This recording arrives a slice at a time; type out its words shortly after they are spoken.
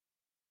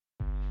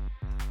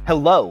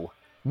Hello,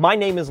 my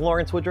name is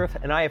Lawrence Woodruff,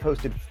 and I have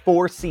hosted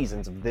 4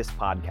 seasons of this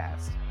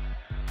podcast.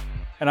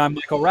 And I'm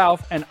Michael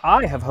Ralph, and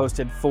I have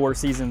hosted 4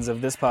 seasons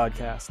of this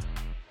podcast.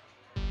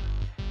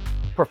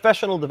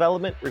 Professional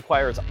development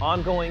requires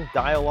ongoing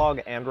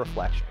dialogue and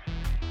reflection.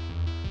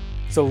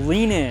 So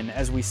lean in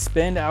as we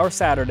spend our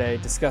Saturday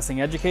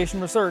discussing education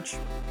research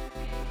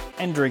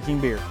and drinking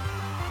beer.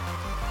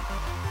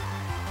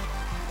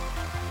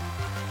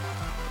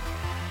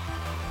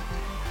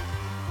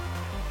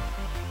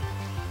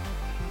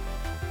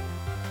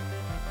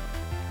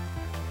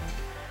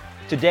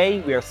 Today,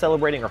 we are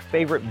celebrating our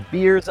favorite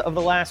beers of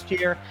the last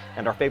year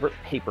and our favorite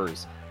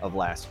papers of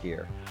last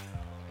year.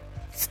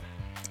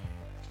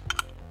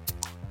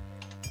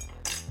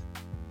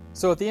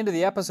 So at the end of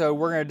the episode,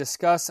 we're going to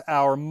discuss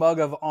our Mug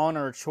of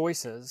Honor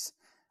choices.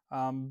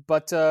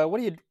 But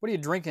what are you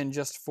drinking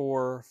just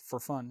for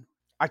fun?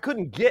 I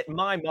couldn't get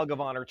my Mug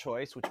of Honor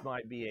choice, which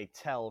might be a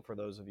tell for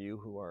those of you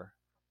who are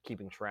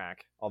keeping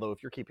track. Although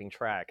if you're keeping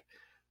track,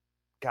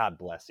 God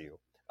bless you.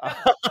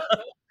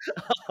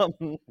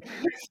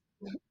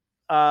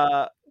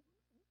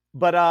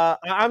 But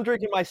I'm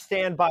drinking my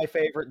standby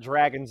favorite,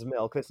 Dragon's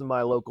Milk. This is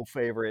my local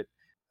favorite.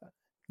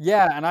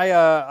 Yeah, and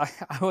I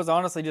was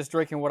honestly just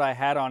drinking what I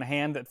had on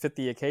hand that fit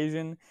the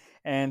occasion.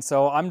 And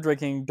so I'm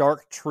drinking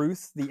Dark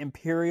Truth, the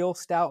Imperial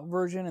Stout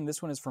version, and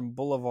this one is from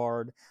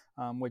Boulevard,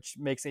 which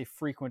makes a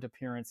frequent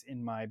appearance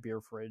in my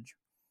beer fridge.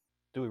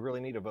 Do we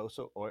really need a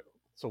Voso?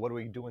 So what are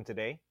we doing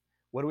today?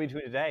 What are we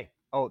doing today?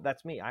 Oh,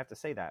 that's me. I have to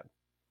say that.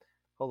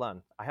 Hold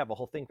on. I have a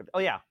whole thing for... Oh,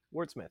 yeah.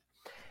 Wordsmith.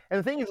 And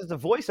the thing is, it's a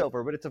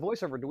voiceover, but it's a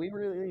voiceover. Do we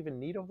really even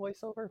need a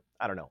voiceover?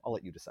 I don't know. I'll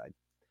let you decide.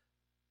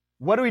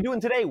 What are we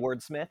doing today,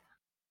 Wordsmith?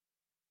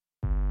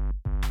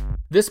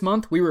 This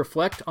month, we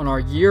reflect on our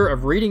year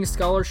of reading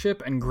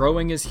scholarship and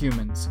growing as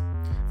humans.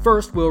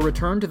 First, we'll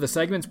return to the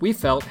segments we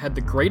felt had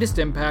the greatest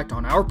impact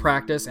on our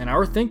practice and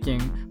our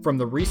thinking from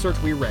the research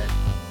we read.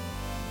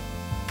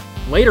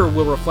 Later,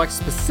 we'll reflect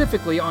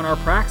specifically on our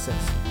praxis.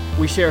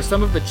 We share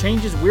some of the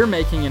changes we're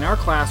making in our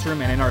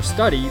classroom and in our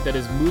study that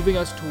is moving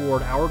us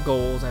toward our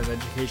goals as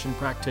education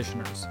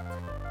practitioners.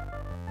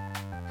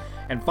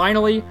 And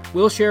finally,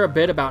 we'll share a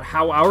bit about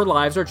how our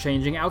lives are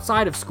changing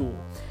outside of school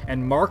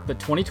and mark the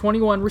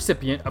 2021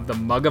 recipient of the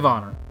Mug of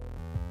Honor.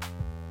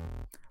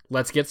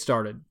 Let's get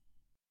started.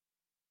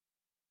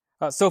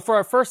 So for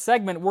our first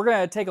segment, we're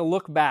going to take a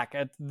look back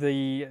at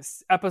the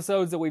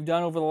episodes that we've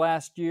done over the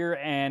last year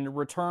and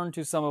return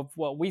to some of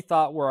what we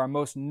thought were our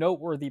most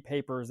noteworthy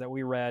papers that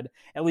we read,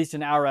 at least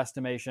in our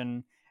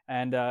estimation,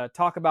 and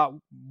talk about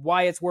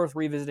why it's worth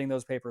revisiting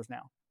those papers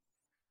now.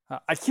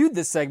 I cued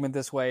this segment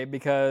this way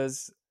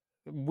because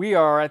we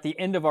are at the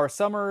end of our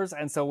summers,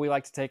 and so we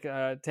like to take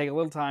a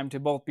little time to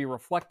both be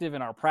reflective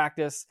in our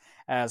practice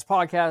as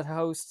podcast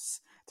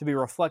hosts, to be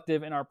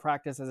reflective in our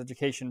practice as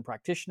education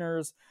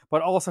practitioners,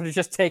 but also to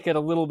just take it a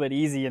little bit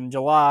easy in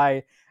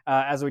July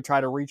as we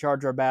try to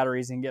recharge our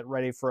batteries and get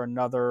ready for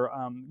another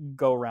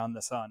go around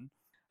the sun.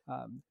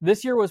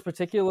 This year was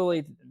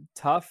particularly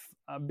tough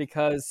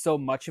because so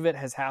much of it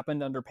has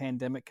happened under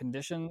pandemic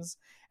conditions,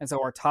 and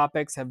so our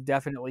topics have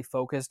definitely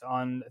focused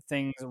on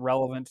things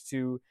relevant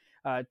to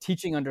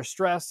teaching under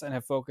stress and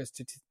have focused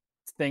to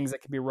things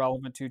that can be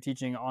relevant to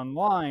teaching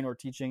online or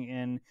teaching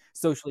in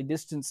socially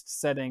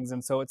distanced settings.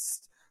 And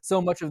so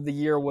much of the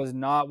year was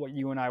not what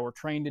you and I were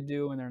trained to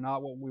do, and they're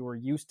not what we were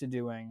used to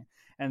doing.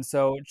 And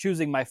so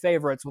choosing my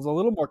favorites was a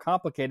little more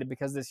complicated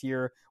because this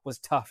year was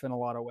tough in a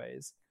lot of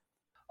ways.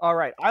 All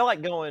right. I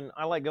like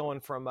going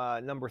from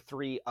number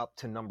 3 up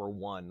to number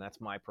 1.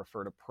 That's my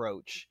preferred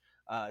approach.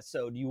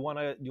 So do you want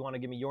to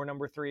give me your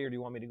number 3, or do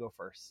you want me to go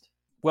first?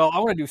 Well, I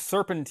want to do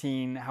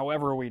serpentine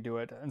however we do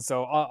it. And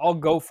so I'll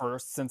go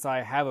first since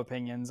I have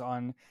opinions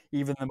on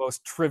even the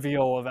most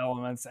trivial of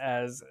elements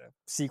as a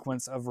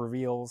sequence of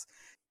reveals.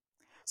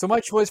 So my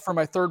choice for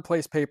my third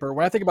place paper,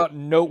 when I think about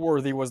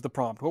noteworthy, was the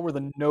prompt. What were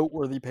the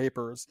noteworthy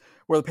papers?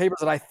 Were the papers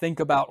that I think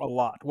about a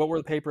lot? What were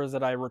the papers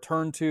that I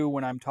return to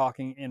when I'm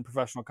talking in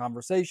professional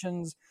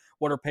conversations?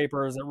 What are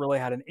papers that really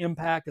had an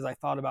impact as I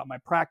thought about my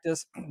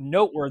practice?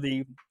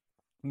 Noteworthy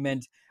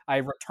meant I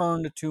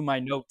returned to my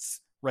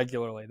notes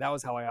regularly. That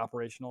was how I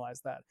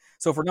operationalized that.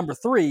 So for number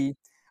 3,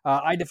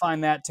 I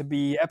define that to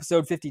be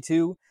episode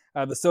 52,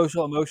 the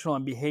social, emotional,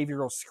 and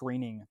behavioral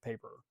screening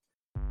paper.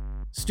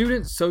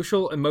 Student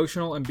social,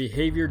 emotional, and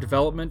behavior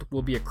development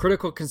will be a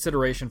critical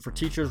consideration for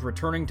teachers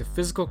returning to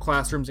physical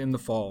classrooms in the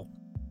fall.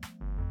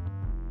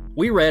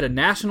 We read a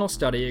national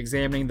study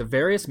examining the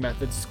various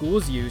methods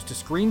schools use to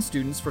screen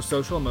students for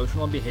social,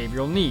 emotional, and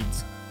behavioral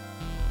needs.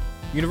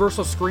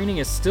 Universal screening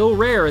is still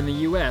rare in the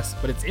U.S.,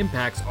 but its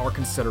impacts are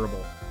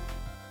considerable.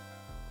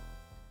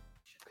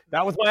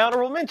 That was my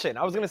honorable mention.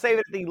 I was going to say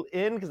that at the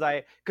end because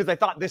I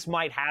thought this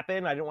might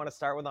happen. I didn't want to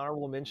start with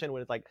honorable mention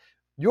when it's like,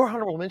 your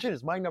honorable mention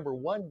is my number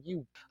 1.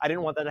 I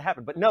didn't want that to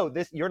happen. But no,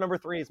 your number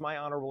 3 is my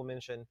honorable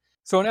mention.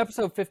 So in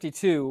episode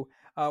 52,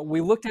 we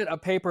looked at a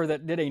paper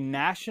that did a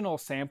national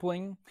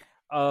sampling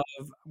of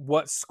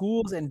what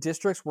schools and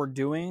districts were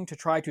doing to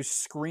try to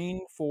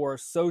screen for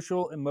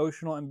social,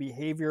 emotional, and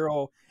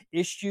behavioral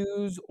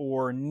issues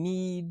or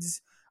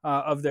needs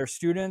of their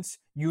students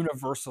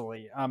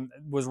universally.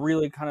 Was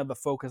really kind of the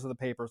focus of the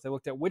papers. They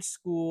looked at which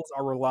schools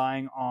are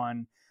relying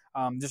on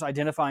just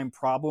identifying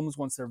problems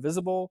once they're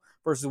visible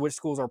versus which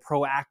schools are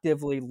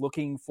proactively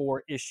looking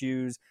for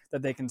issues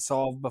that they can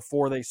solve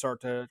before they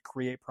start to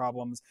create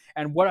problems.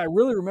 And what I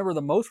really remember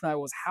the most from that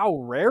was how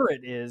rare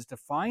it is to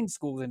find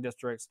schools and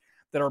districts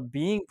that are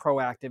being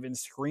proactive in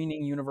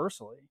screening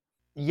universally.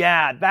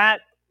 Yeah,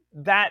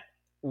 that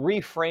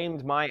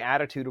reframed my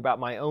attitude about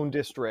my own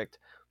district,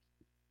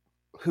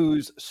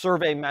 whose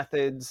survey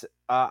methods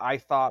I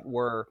thought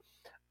were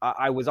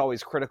I was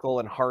always critical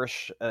and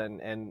harsh,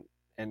 and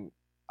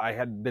I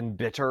had been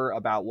bitter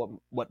about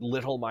what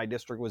little my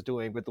district was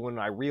doing. But when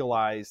I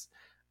realized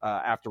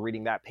after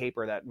reading that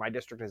paper that my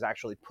district is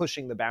actually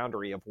pushing the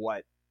boundary of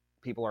what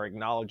people are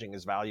acknowledging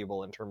as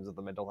valuable in terms of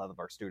the mental health of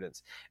our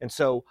students. And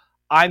so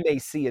I may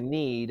see a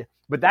need,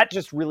 but that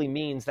just really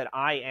means that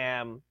I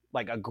am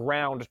like a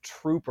ground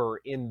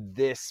trooper in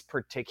this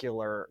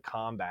particular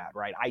combat,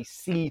 right? I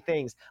see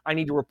things. I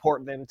need to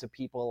report them to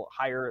people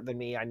higher than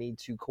me. I need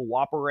to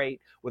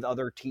cooperate with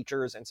other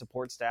teachers and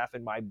support staff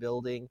in my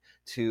building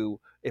to,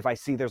 if I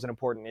see there's an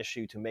important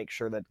issue, to make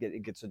sure that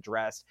it gets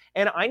addressed.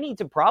 And I need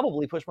to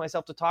probably push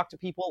myself to talk to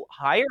people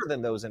higher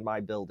than those in my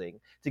building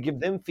to give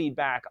them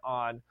feedback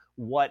on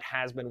what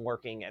has been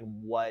working and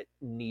what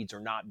needs are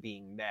not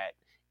being met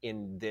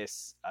in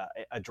this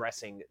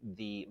addressing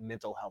the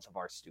mental health of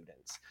our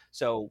students.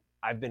 So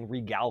I've been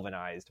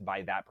regalvanized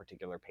by that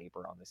particular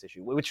paper on this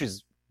issue, which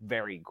is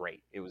very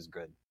great. It was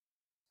good.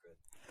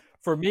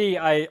 For me,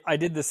 I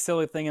did this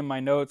silly thing in my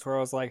notes where I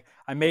was like,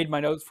 I made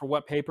my notes for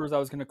what papers I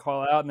was going to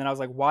call out. And then I was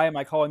like, why am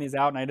I calling these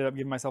out? And I ended up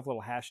giving myself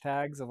little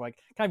hashtags of like,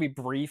 can I be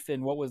brief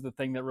in what was the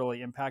thing that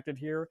really impacted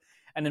here?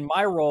 And in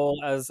my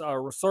role as a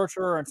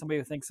researcher and somebody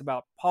who thinks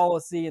about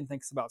policy and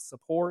thinks about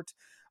support,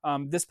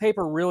 this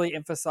paper really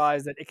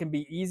emphasized that it can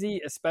be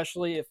easy,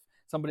 especially if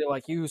somebody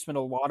like you who spent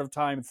a lot of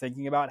time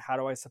thinking about how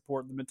do I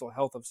support the mental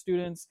health of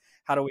students,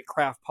 how do we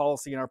craft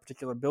policy in our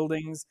particular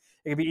buildings.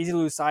 It can be easy to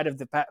lose sight of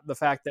the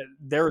fact that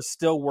there is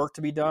still work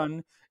to be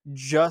done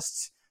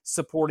just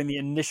supporting the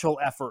initial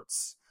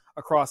efforts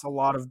across a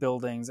lot of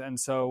buildings. And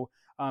so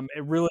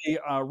it really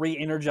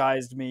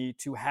re-energized me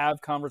to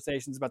have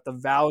conversations about the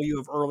value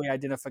of early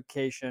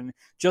identification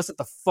just at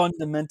the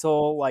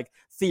fundamental, like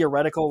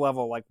theoretical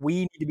level. Like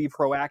we need to be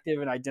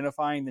proactive in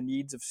identifying the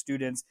needs of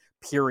students,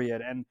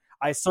 period. And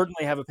I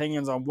certainly have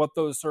opinions on what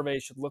those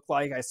surveys should look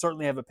like. I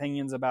certainly have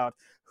opinions about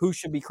who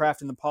should be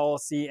crafting the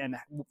policy and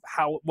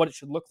what it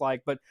should look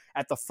like. But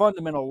at the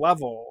fundamental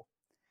level,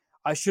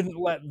 I shouldn't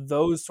let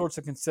those sorts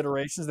of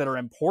considerations that are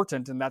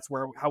important, and that's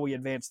how we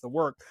advance the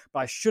work,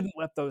 but I shouldn't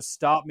let those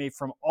stop me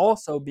from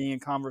also being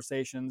in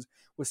conversations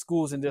with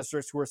schools and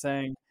districts who are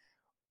saying,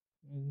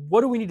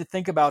 what do we need to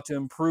think about to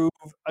improve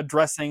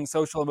addressing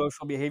social,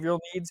 emotional, behavioral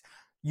needs?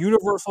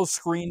 Universal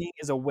screening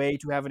is a way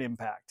to have an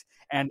impact.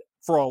 And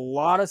for a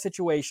lot of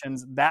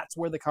situations, that's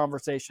where the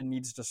conversation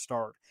needs to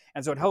start.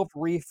 And so it helped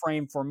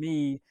reframe for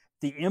me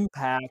the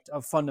impact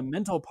of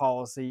fundamental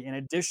policy in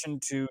addition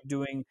to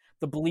doing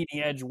the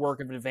bleeding edge work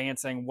of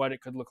advancing what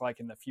it could look like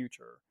in the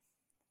future.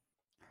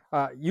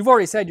 You've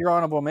already said your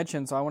honorable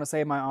mention, so I want to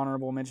say my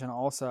honorable mention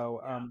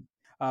also.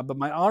 But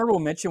my honorable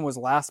mention was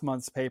last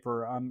month's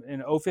paper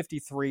in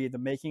 053, the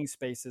Making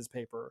Spaces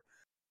paper.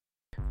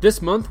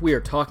 This month we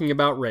are talking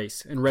about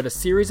race and read a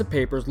series of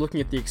papers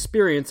looking at the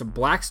experience of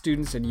black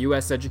students in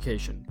U.S.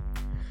 education.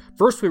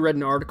 First, we read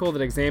an article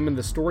that examined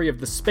the story of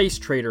the space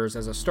traders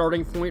as a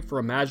starting point for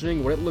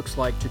imagining what it looks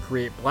like to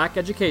create black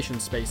education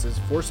spaces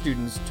for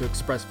students to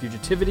express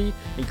fugitivity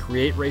and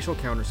create racial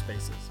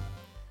counterspaces.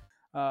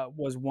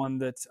 Was one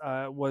that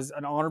was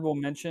an honorable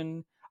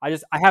mention. I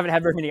haven't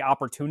had very many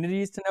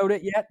opportunities to note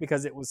it yet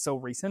because it was so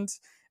recent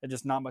and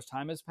just not much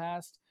time has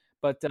passed.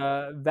 But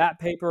that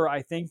paper,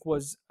 I think,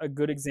 was a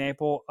good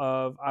example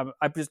of.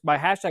 My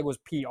hashtag was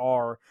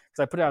PR because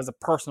I put it as a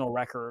personal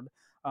record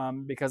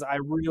because I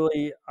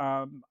really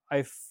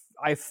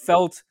I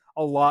felt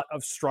a lot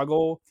of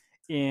struggle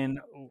in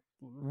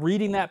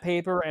reading that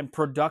paper and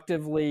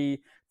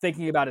productively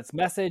thinking about its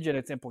message and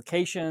its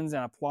implications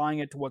and applying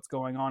it to what's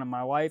going on in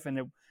my life. And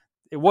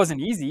it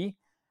wasn't easy,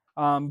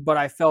 but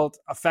I felt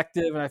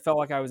effective and I felt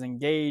like I was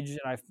engaged.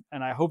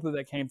 And I hope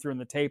that came through in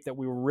the tape, that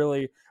we were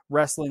really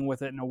wrestling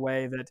with it in a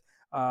way that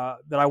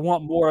I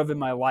want more of in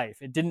my life.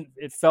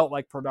 It felt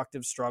like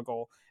productive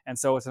struggle. And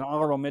so it's an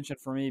honorable mention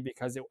for me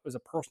because it was a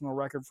personal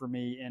record for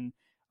me. And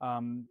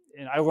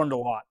I learned a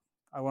lot.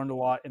 I learned a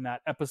lot in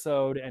that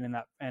episode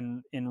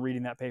and in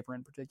reading that paper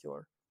in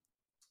particular.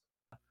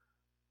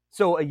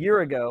 So a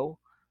year ago,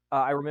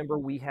 I remember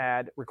we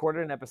had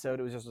recorded an episode.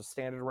 It was just a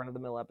standard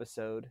run-of-the-mill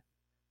episode. It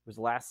was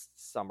last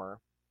summer.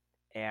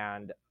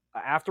 And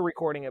after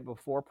recording it,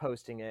 before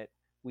posting it,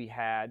 we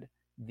had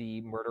the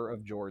murder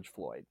of George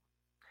Floyd.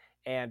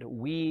 And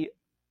we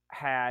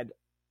had,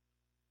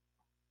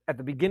 at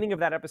the beginning of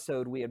that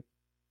episode, we had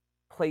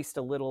placed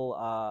a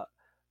little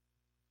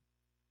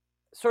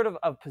sort of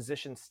a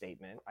position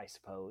statement, I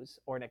suppose,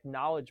 or an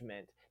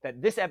acknowledgement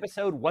that this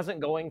episode wasn't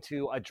going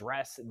to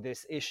address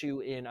this issue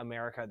in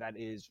America that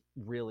is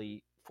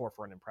really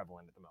forefront and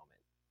prevalent at the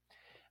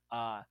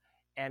moment.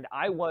 And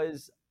I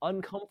was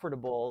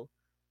uncomfortable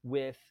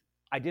with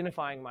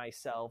identifying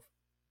myself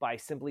by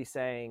simply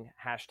saying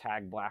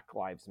hashtag Black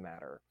Lives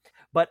Matter.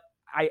 But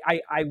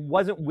I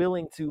wasn't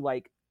willing to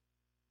like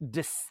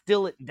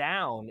distill it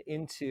down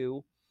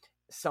into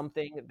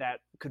something that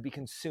could be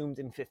consumed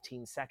in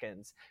 15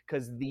 seconds,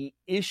 because the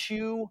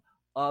issue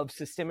of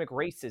systemic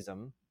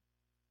racism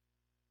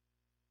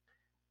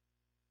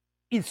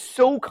is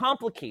so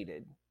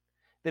complicated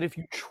that if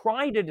you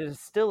try to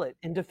distill it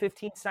into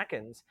 15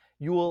 seconds,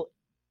 you will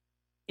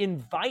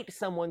invite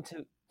someone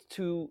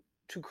to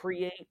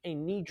create a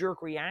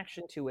knee-jerk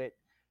reaction to it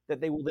that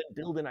they will then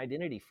build an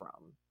identity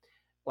from.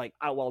 Like,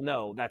 oh, well,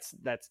 no, that's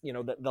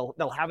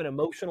they'll have an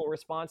emotional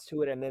response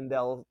to it, and then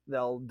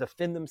they'll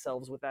defend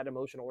themselves with that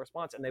emotional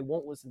response, and they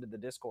won't listen to the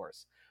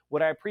discourse.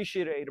 What I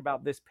appreciate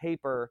about this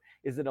paper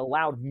is it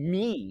allowed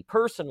me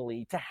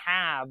personally to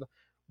have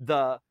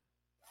the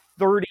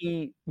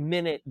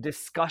 30-minute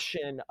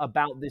discussion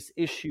about this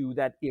issue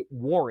that it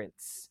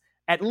warrants.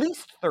 At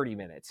least 30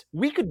 minutes.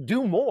 We could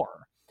do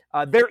more.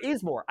 There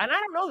is more, and I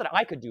don't know that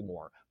I could do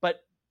more,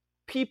 but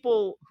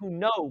people who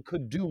know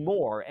could do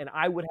more, and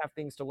I would have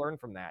things to learn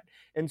from that.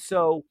 And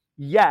so,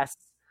 yes,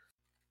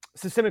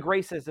 systemic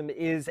racism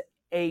is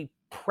a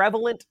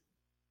prevalent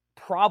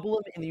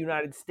problem in the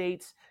United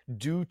States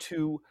due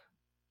to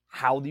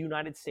how the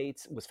United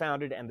States was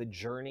founded and the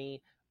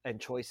journey and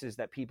choices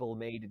that people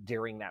made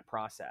during that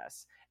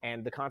process.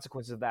 And the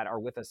consequences of that are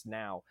with us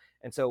now.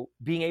 And so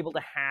being able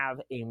to have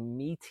a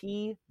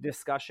meaty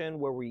discussion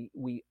where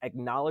we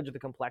acknowledge the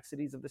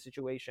complexities of the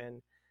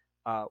situation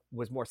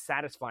was more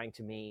satisfying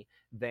to me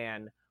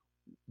than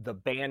the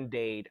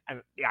Band-Aid.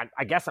 And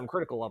I guess I'm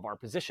critical of our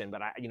position,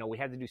 but we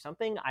had to do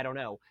something. I don't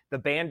know. The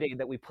Band-Aid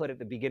that we put at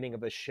the beginning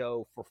of a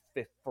show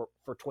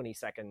for 20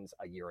 seconds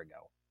a year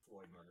ago.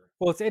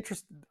 Well, it's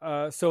interesting.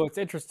 So it's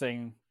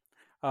interesting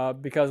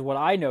because what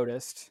I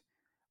noticed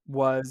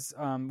was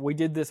we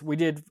did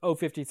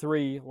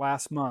 053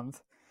 last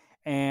month,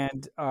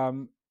 and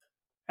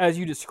as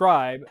you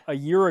describe, a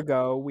year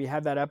ago we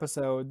had that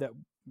episode that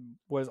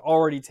was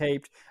already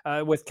taped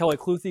with Kelly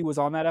Cluthy was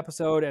on that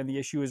episode, and the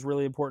issue is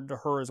really important to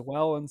her as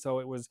well. And so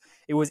it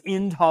was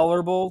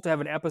intolerable to have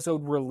an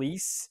episode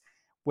release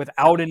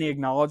without any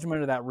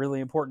acknowledgement of that really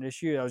important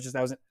issue.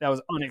 That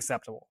was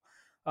unacceptable.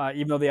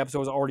 Even though the episode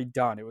was already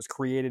done, it was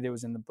created, it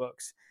was in the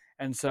books,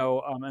 and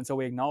so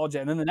we acknowledge it.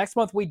 And then the next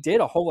month we did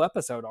a whole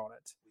episode on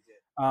it.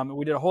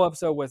 We did a whole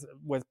episode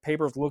with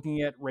papers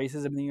looking at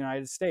racism in the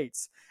United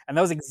States, and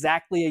that was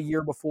exactly a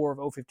year before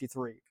of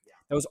 053.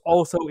 That was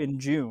also in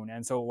June.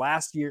 And so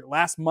last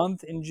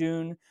month in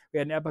June, we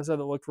had an episode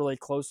that looked really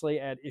closely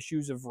at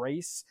issues of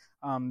race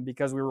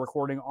because we were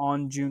recording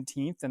on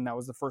Juneteenth, and that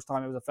was the first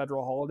time it was a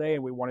federal holiday,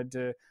 and we wanted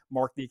to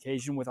mark the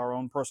occasion with our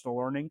own personal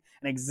learning.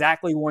 And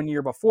exactly 1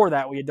 year before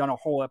that, we had done a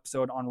whole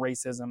episode on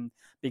racism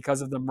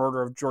because of the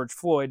murder of George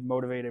Floyd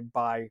motivated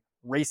by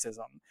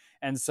racism.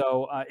 And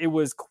so it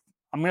was,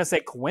 I'm going to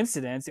say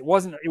coincidence. It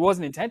wasn't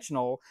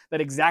intentional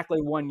that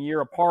exactly 1 year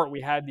apart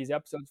we had these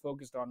episodes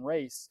focused on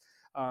race.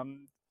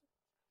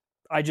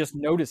 I just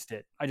noticed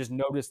it. I just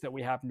noticed that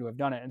we happen to have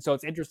done it. And so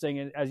it's interesting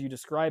as you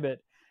describe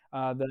it,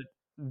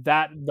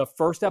 that the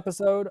first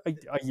episode a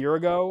year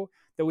ago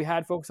that we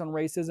had focused on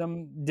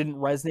racism didn't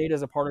resonate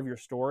as a part of your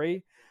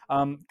story.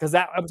 Because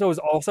that episode was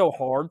also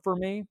hard for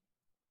me.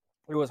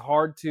 It was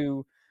hard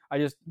to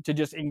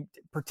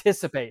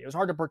participate. It was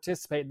hard to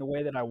participate in the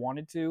way that I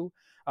wanted to,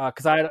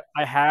 because I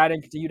had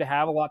and continue to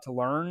have a lot to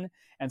learn.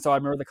 And so I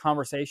remember the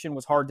conversation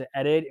was hard to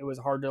edit. It was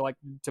hard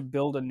to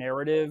build a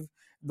narrative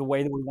the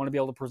way that we want to be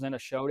able to present a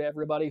show to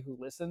everybody who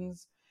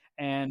listens.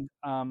 And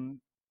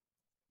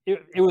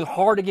it was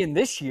hard again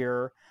this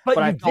year, but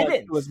I felt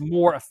like it was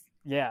more.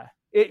 Yeah.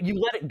 You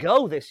let it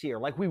go this year.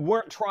 Like, we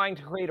weren't trying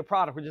to create a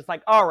product. We're just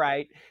like, all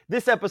right,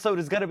 this episode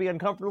is going to be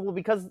uncomfortable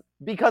because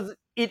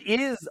it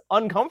is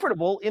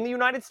uncomfortable in the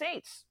United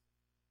States.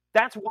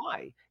 That's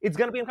why it's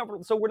going to be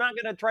uncomfortable. So we're not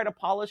going to try to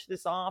polish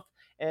this off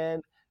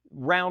and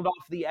round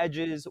off the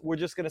edges. We're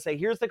just going to say,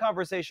 here's the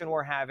conversation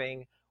we're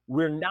having.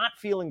 We're not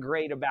feeling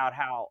great about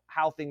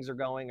how things are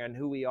going and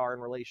who we are in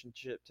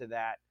relationship to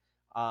that.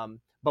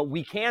 But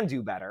we can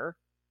do better.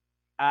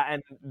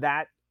 And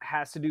that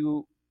has to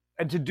do...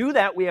 And to do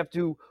that, we have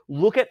to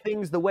look at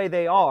things the way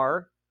they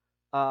are,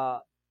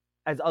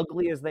 as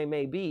ugly as they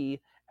may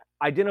be,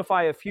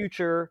 identify a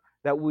future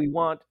that we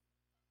want,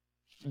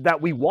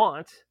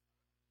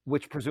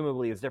 which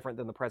presumably is different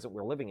than the present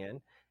we're living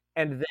in,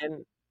 and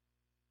then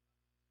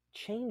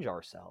change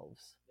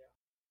ourselves.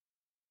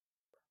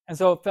 And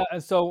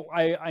so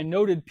I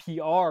noted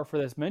PR for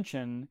this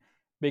mention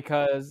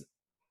because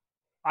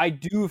I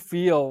do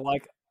feel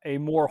like a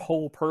more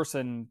whole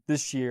person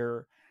this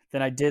year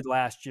than I did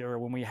last year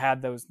when we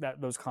had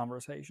those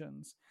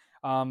conversations.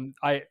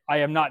 I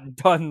am not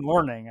done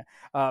learning,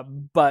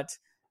 but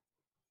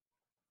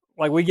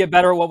like, we get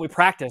better at what we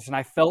practice, and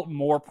I felt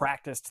more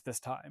practiced this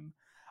time.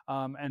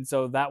 And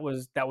so that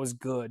was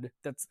good.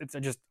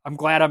 I'm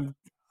glad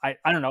I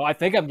don't know. I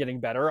think I'm getting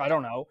better. I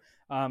don't know.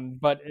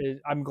 But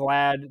I'm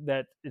glad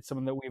that it's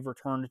something that we've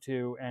returned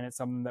to, and it's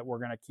something that we're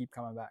going to keep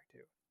coming back to.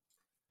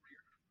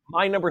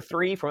 My number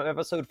 3 from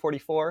episode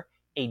 44,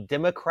 a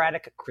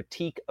democratic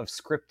critique of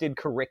scripted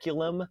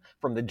curriculum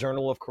from the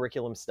Journal of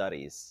Curriculum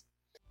Studies.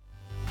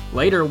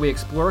 Later, we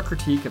explore a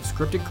critique of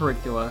scripted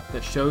curricula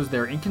that shows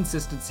their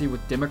inconsistency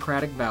with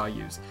democratic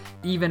values,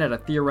 even at a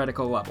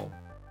theoretical level.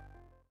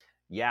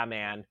 Yeah,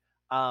 man.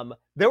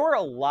 There were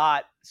a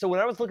lot. So when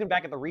I was looking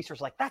back at the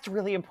research, like, that's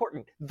really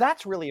important.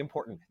 That's really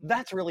important.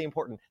 That's really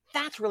important.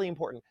 That's really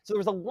important. So there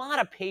was a lot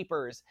of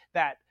papers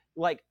that,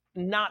 like,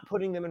 not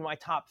putting them in my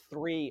top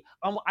 3.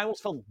 I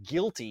almost felt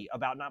guilty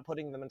about not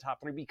putting them in top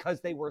 3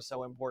 because they were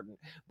so important.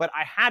 But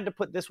I had to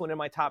put this one in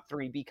my top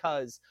 3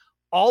 because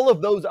all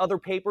of those other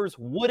papers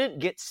wouldn't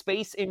get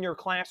space in your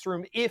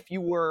classroom if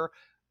you were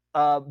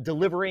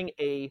delivering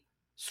a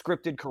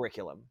scripted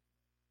curriculum.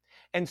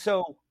 And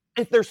so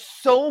if there's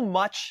so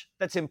much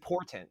that's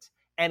important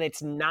and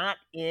it's not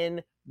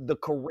in the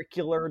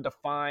curricular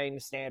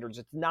defined standards,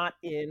 it's not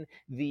in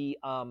the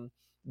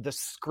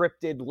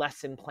scripted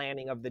lesson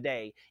planning of the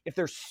day, if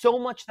there's so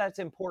much that's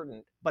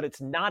important, but it's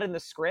not in the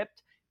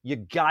script, you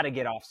got to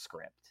get off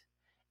script.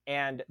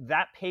 And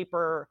that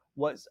paper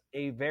was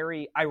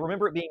I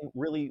remember it being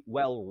really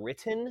well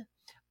written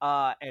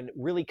and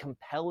really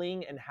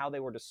compelling in how they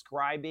were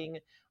describing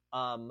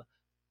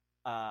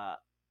the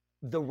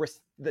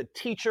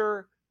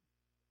teacher,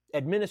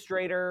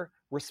 administrator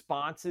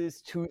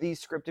responses to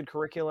these scripted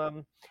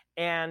curriculum.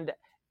 And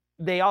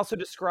they also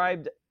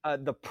described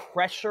the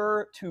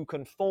pressure to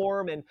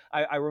conform. And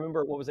I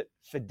remember, what was it?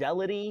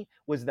 Fidelity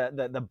was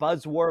the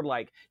buzzword,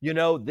 like,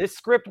 this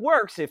script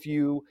works if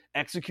you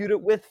execute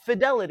it with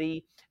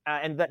fidelity.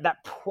 And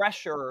that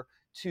pressure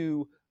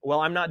to, well,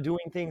 I'm not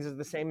doing things as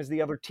the same as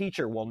the other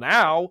teacher. Well,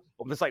 now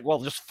it's like,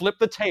 well, just flip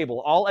the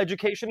table. All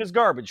education is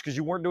garbage because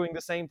you weren't doing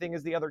the same thing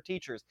as the other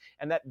teachers.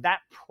 And that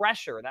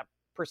pressure, that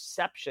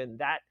perception,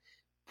 that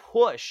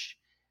push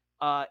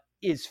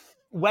is,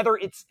 whether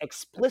it's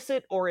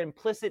explicit or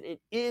implicit, it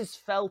is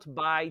felt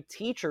by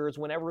teachers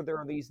whenever there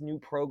are these new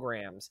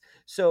programs.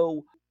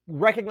 So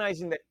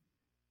recognizing that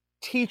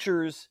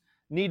teachers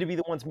need to be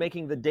the ones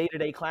making the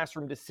day-to-day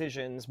classroom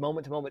decisions,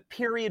 moment to moment,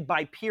 period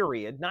by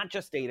period, not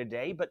just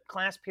day-to-day, but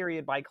class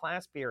period by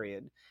class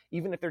period.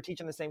 Even if they're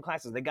teaching the same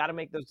classes, they got to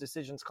make those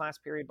decisions class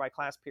period by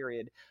class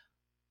period.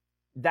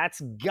 That's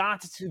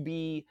got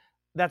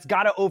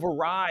to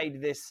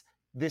override this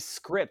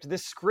script.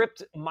 This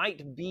script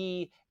might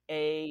be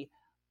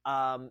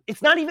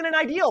it's not even an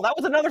ideal. That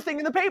was another thing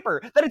in the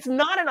paper, that it's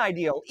not an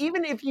ideal.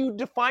 Even if you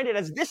define it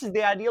as this is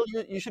the ideal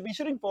you should be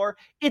shooting for,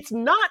 it's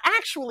not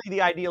actually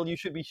the ideal you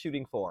should be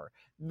shooting for.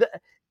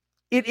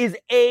 It is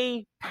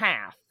a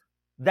path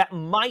that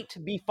might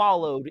be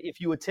followed if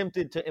you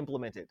attempted to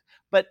implement it.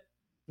 But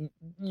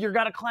you've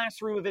got a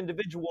classroom of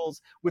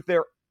individuals with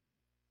their,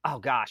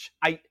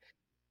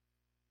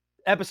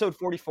 episode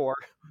 44,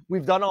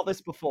 we've done all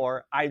this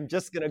before. I'm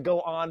just going to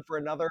go on for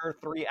another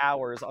 3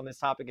 hours on this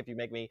topic if you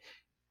make me.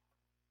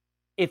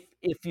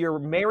 If you're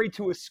married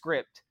to a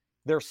script,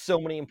 there's so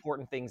many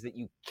important things that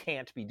you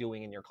can't be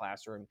doing in your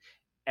classroom,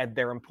 and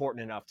they're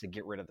important enough to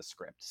get rid of the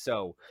script.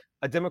 So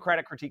a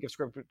democratic critique of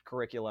scripted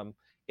curriculum,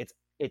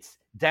 it's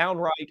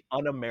downright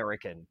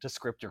un-American to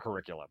script your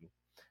curriculum.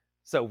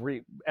 So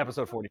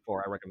episode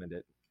 44, I recommend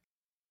it.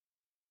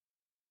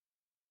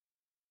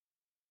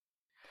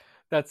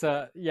 That's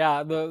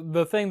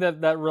the thing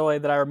that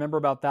I remember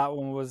about that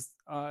one was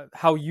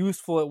how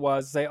useful it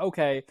was to say,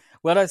 okay,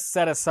 let us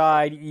set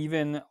aside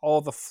even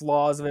all the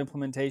flaws of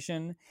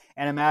implementation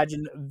and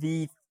imagine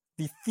the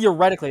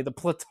theoretically the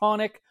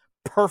platonic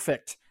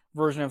perfect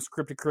version of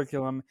scripted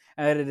curriculum,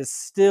 and that it is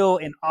still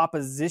in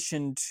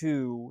opposition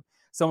to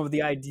some of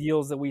the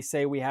ideals that we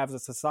say we have as a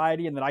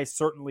society, and that I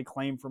certainly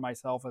claim for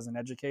myself as an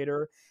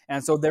educator.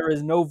 And so there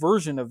is no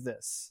version of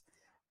this,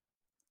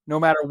 no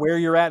matter where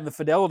you're at in the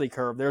fidelity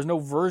curve, there's no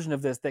version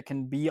of this that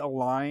can be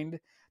aligned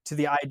to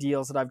the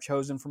ideals that I've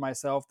chosen for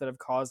myself that have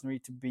caused me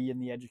to be in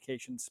the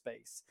education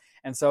space.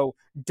 And so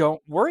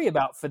don't worry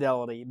about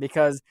fidelity,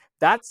 because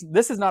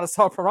this is not a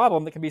solved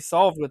problem that can be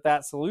solved with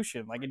that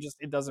solution. Like,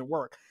 it doesn't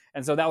work.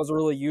 And so that was a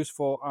really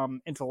useful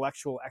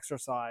intellectual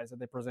exercise that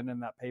they presented in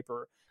that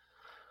paper.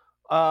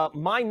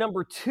 My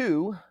number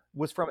 2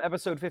 was from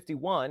episode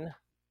 51.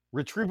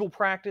 Retrieval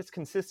practice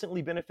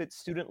consistently benefits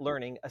student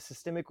learning, a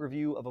systemic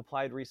review of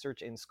applied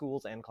research in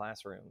schools and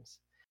classrooms.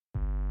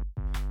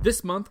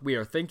 This month, we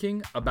are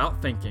thinking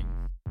about thinking.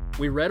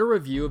 We read a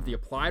review of the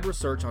applied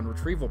research on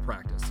retrieval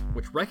practice,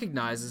 which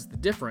recognizes the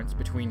difference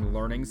between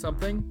learning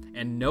something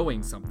and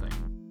knowing something.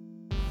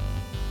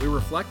 We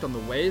reflect on the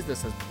ways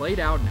this has played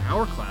out in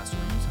our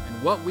classrooms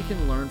and what we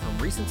can learn from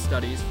recent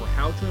studies for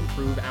how to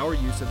improve our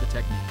use of the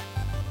technique.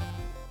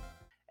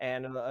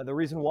 And the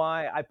reason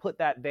why I put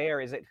that there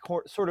is it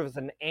sort of is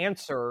an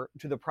answer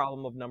to the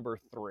problem of number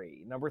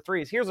 3. Number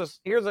 3 is here's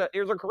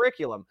a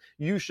curriculum.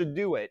 You should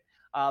do it.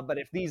 But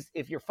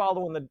if you're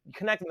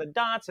connecting the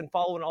dots and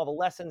following all the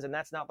lessons, and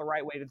that's not the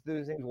right way to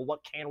do things, well, what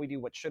can we do?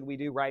 What should we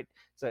do? Right?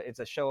 It's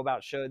a show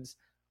about shoulds.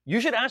 You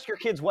should ask your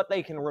kids what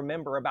they can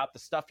remember about the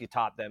stuff you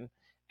taught them,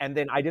 and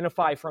then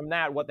identify from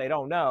that what they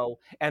don't know,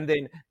 and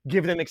then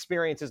give them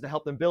experiences to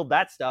help them build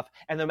that stuff,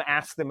 and then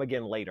ask them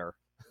again later.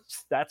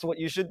 That's what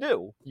you should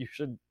do. You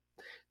should,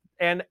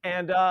 and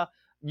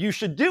you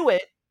should do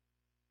it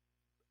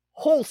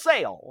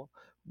wholesale,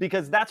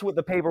 because that's what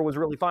the paper was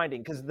really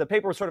finding. Because the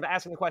paper was sort of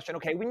asking the question,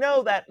 okay, we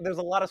know that there's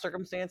a lot of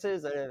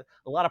circumstances, a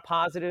lot of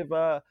positive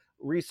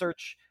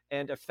research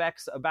and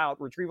effects about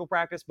retrieval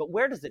practice, but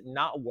where does it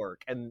not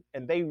work? And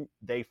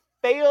they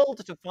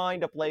failed to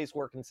find a place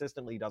where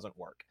consistently doesn't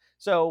work.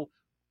 So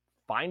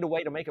find a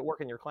way to make it work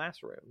in your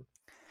classroom.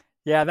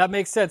 Yeah, that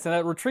makes sense. And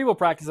that retrieval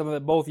practice is something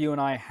that both you and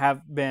I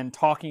have been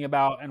talking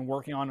about and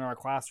working on in our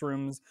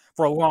classrooms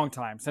for a long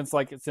time, since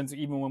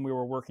even when we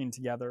were working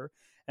together.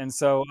 And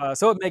so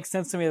it makes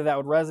sense to me that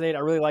would resonate. I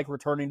really like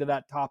returning to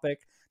that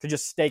topic to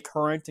just stay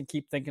current and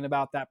keep thinking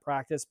about that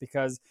practice,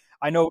 because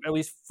I know, at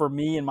least for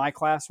me in my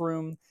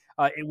classroom,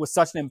 it was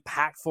such an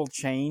impactful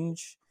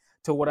change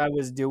to what I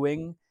was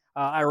doing.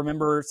 I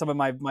remember some of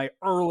my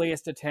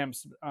earliest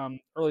attempts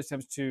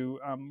to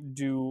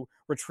do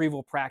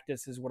retrieval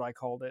practice, is what I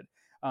called it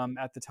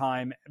at the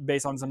time,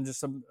 based on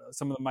some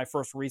of my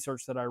first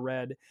research that I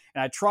read.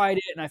 And I tried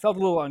it, and I felt a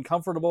little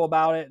uncomfortable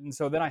about it, and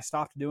so then I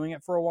stopped doing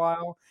it for a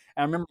while.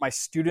 And I remember my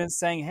students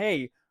saying,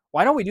 "Hey,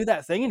 why don't we do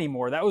that thing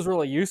anymore? That was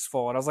really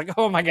useful." And I was like,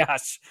 "Oh my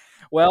gosh,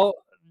 well,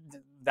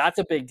 that's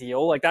a big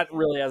deal. Like, that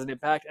really has an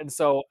impact." And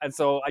so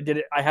I did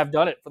it. I have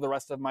done it for the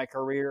rest of my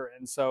career,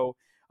 and so.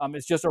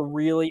 It's just a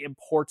really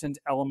important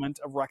element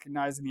of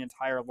recognizing the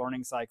entire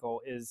learning cycle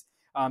is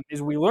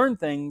we learn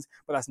things,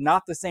 but that's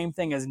not the same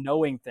thing as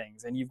knowing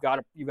things. And you've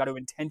got to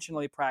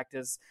intentionally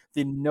practice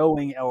the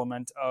knowing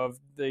element of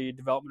the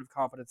development of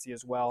competency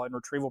as well. And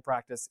retrieval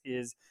practice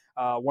is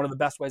one of the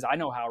best ways I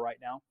know how right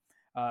now.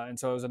 And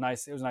so it was a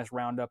nice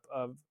roundup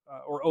of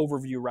or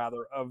overview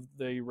rather of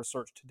the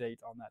research to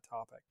date on that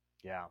topic.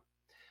 Yeah,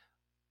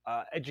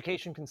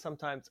 education can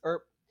sometimes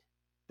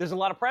there's a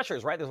lot of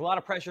pressures, right? There's a lot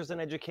of pressures in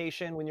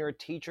education. When you're a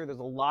teacher, there's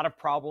a lot of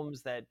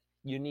problems that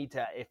you need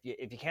to, if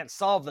you can't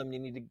solve them, you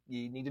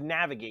need to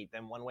navigate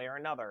them one way or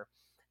another.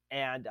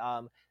 And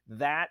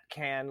that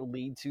can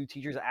lead to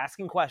teachers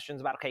asking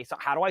questions about, okay, so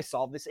how do I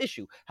solve this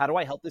issue? How do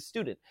I help this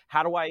student?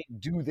 How do I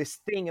do this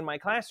thing in my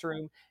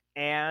classroom?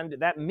 And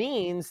that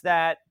means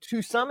that,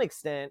 to some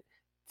extent,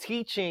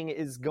 teaching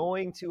is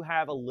going to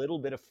have a little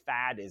bit of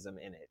faddism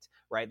in it,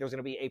 right? There's going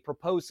to be a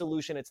proposed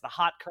solution. It's the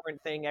hot current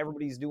thing.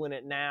 Everybody's doing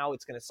it now.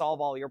 It's going to solve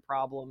all your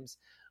problems,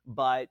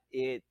 but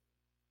it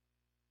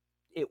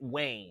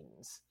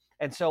wanes.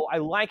 And so I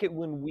like it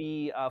when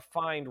we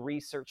find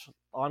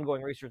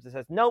ongoing research that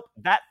says, nope,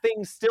 that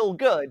thing's still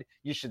good.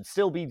 You should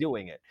still be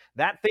doing it.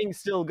 That thing's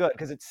still good,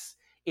 because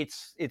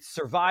it's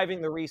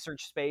surviving the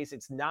research space.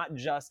 It's not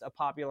just a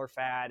popular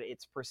fad.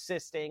 It's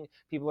persisting.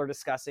 People are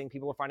discussing.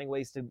 People are finding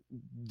ways to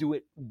do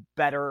it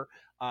better.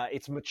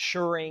 It's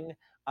maturing.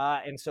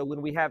 And so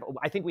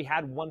I think we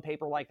had one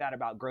paper like that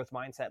about growth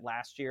mindset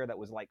last year that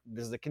was like,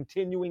 this is a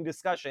continuing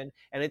discussion,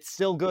 and it's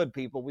still good,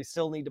 people. We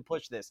still need to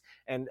push this.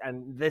 And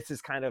this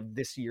is kind of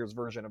this year's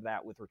version of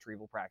that with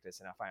retrieval practice.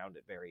 And I found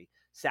it very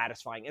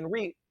satisfying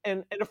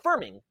and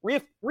affirming,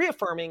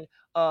 reaffirming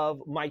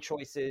of my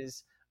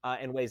choices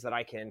and ways that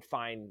I can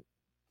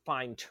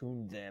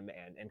fine-tune them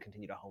and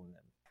continue to hone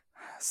them.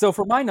 So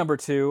for my number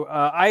 2,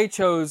 I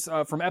chose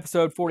from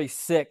episode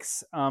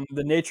 46,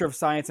 the Nature of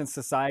Science and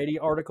Society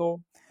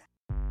article.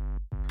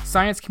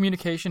 Science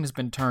communication has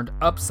been turned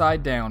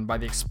upside down by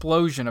the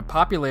explosion of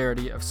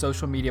popularity of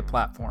social media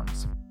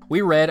platforms.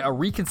 We read a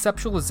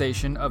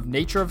reconceptualization of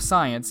Nature of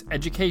Science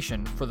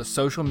education for the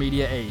social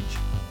media age.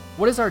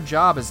 What is our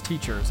job as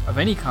teachers of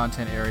any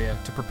content area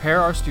to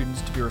prepare our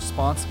students to be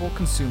responsible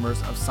consumers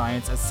of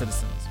science as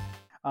citizens?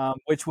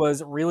 Which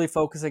was really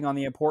focusing on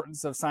the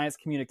importance of science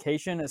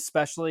communication,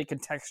 especially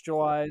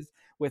contextualized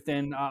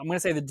within, I'm going to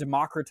say, the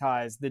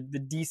democratized, the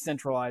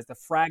decentralized, the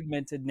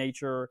fragmented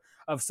nature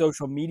of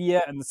social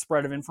media and the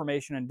spread of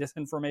information and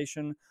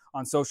disinformation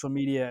on social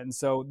media. And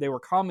so they were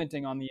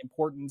commenting on the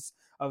importance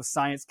of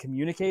science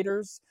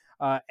communicators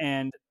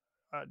and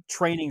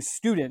training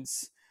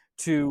students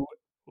to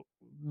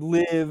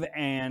live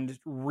and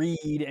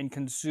read and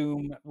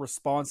consume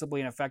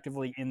responsibly and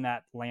effectively in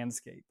that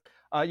landscape.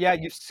 Yeah,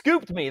 you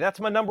scooped me. That's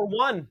my number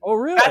 1. Oh,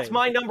 really? That's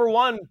my number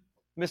 1,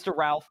 Mr.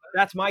 Ralph.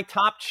 That's my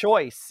top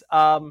choice.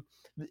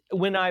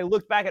 When I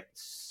look back at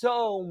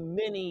so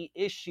many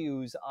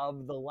issues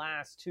of the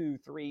last 2,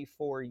 3,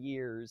 4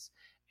 years,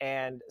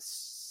 and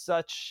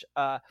such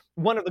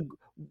one of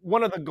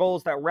the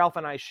goals that Ralph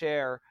and I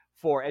share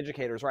for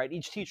educators, right?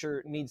 Each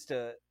teacher needs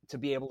to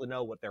be able to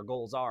know what their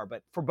goals are.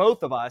 But for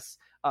both of us,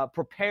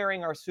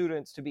 preparing our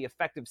students to be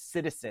effective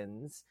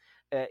citizens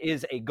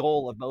is a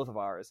goal of both of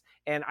ours.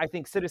 And I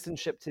think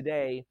citizenship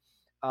today,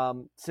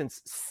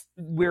 since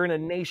we're in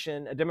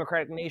a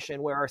democratic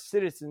nation where our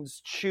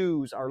citizens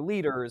choose our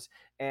leaders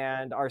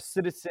and our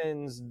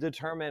citizens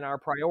determine our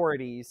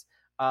priorities,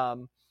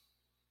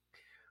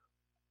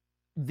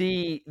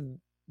 The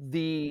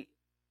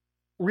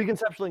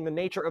reconceptualizing the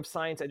nature of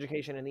science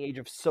education in the age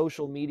of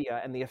social media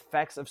and the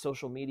effects of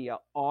social media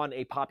on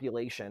a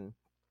population,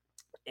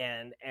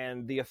 and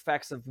the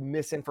effects of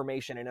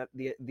misinformation, and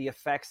the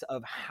effects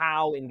of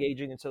how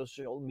engaging in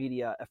social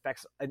media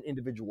affects an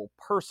individual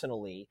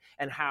personally,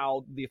 and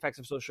how the effects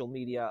of social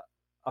media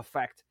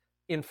affect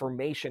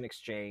information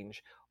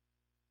exchange.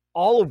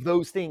 All of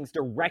those things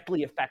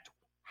directly affect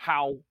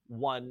how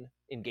one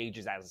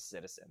engages as a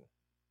citizen,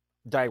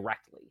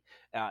 directly,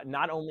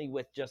 not only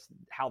with just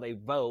how they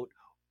vote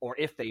or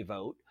if they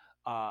vote,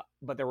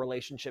 but their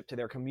relationship to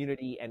their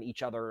community and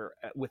each other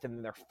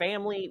within their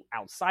family,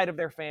 outside of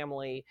their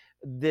family.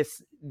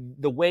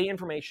 The way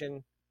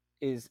information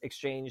is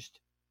exchanged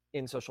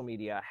in social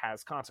media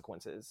has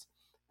consequences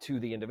to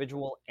the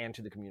individual and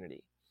to the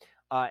community.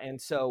 And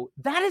so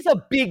that is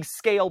a big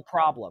scale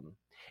problem.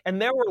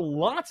 And there were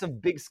lots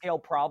of big scale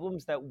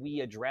problems that we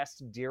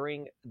addressed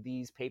during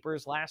these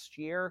papers last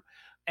year.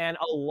 And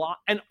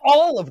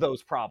all of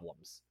those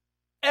problems,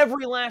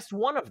 every last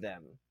one of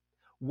them,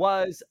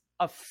 was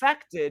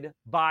affected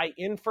by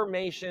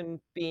information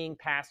being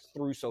passed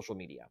through social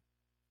media.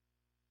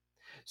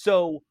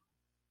 So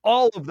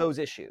all of those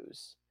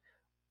issues,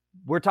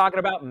 we're talking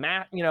about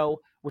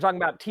we're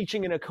talking about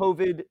teaching in a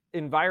COVID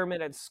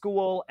environment at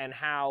school, and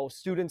how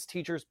students,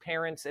 teachers,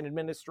 parents, and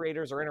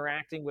administrators are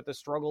interacting with the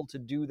struggle to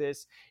do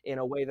this in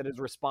a way that is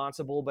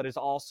responsible, but is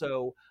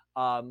also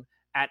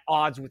at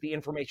odds with the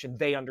information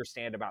they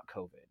understand about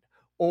COVID.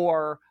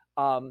 Or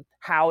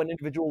how an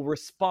individual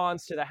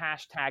responds to the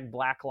hashtag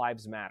Black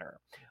Lives Matter,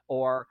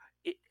 or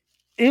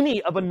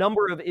any of a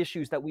number of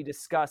issues that we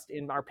discussed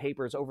in our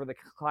papers over the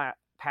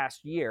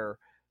past year.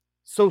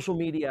 Social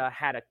media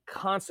had a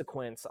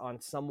consequence on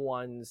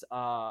someone's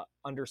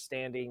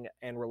understanding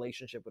and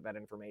relationship with that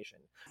information.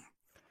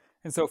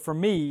 And so for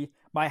me,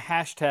 my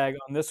hashtag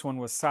on this one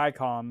was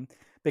SciComm,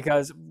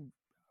 because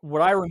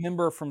what I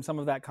remember from some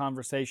of that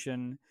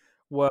conversation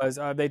was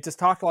they just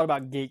talked a lot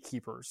about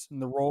gatekeepers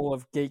and the role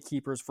of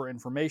gatekeepers for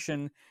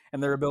information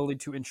and their ability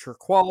to ensure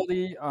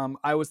quality.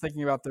 I was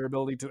thinking about their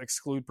ability to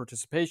exclude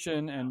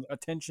participation and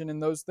attention in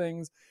those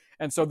things.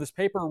 And so this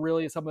paper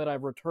really is something that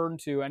I've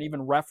returned to and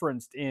even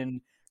referenced in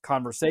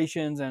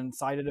conversations and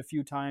cited a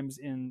few times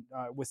in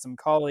with some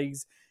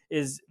colleagues,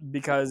 is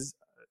because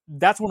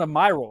that's one of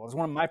my roles,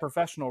 one of my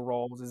professional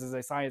roles, is as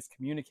a science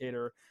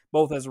communicator,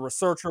 both as a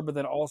researcher, but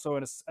then also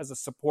as a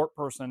support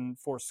person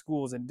for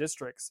schools and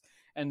districts.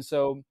 And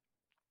so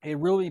it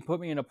really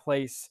put me in a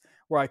place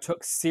where I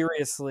took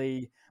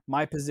seriously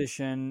my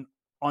position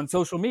on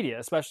social media,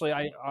 especially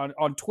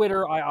on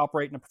Twitter. I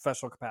operate in a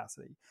professional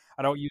capacity.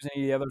 I don't use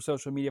any of the other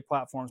social media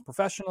platforms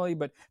professionally,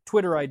 but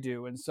Twitter I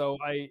do. And so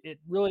it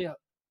really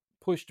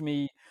pushed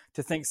me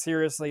to think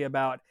seriously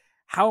about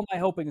how am I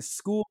helping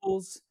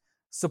schools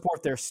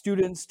support their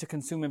students to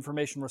consume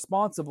information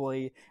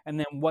responsibly, and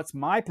then what's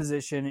my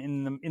position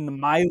in the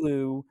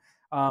milieu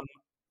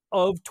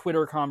of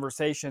Twitter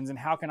conversations, and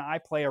how can I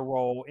play a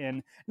role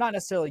in not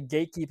necessarily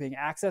gatekeeping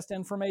access to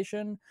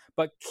information,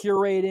 but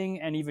curating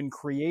and even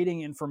creating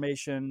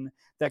information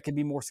that can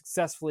be more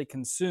successfully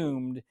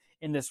consumed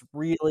in this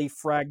really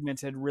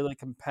fragmented, really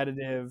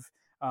competitive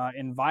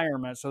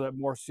environment, so that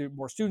more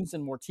students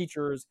and more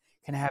teachers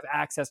can have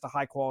access to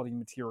high quality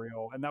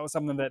material. And that was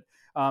something that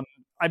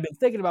I've been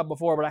thinking about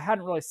before, but I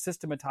hadn't really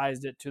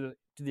systematized it to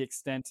the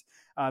extent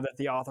that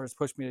the authors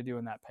pushed me to do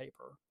in that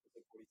paper.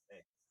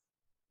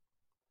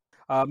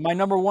 My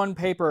number one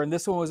paper, and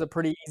this one was a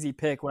pretty easy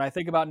pick. When I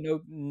think about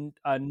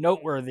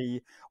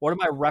noteworthy, what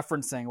am I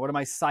referencing? What am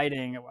I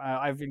citing?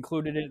 I've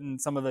included it in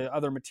some of the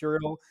other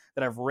material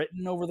that I've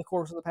written over the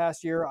course of the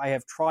past year. I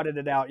have trotted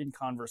it out in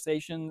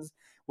conversations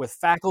with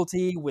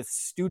faculty, with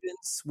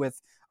students,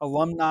 with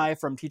alumni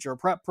from teacher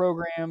prep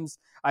programs.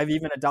 I've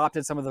even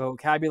adopted some of the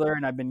vocabulary,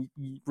 and I've been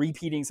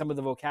repeating some of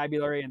the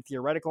vocabulary and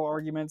theoretical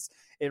arguments.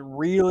 It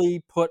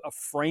really put a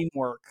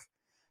framework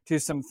to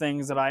some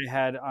things that I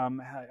had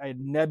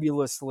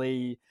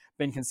nebulously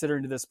been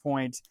considering to this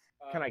point.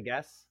 Can I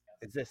guess?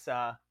 Is this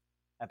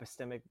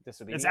epistemic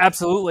disobedience? It's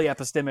absolutely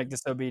epistemic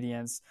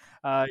disobedience.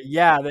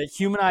 The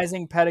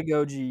humanizing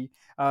pedagogy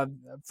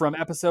from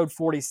episode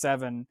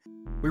 47.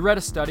 We read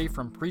a study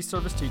from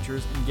pre-service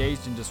teachers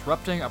engaged in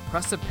disrupting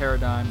oppressive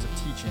paradigms of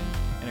teaching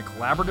in a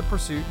collaborative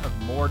pursuit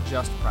of more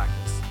just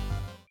practice.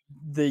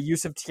 The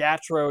use of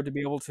Teatro to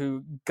be able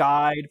to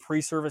guide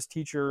pre-service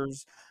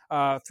teachers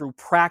through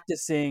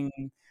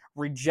practicing,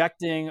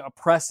 rejecting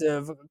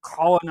oppressive,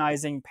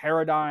 colonizing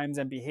paradigms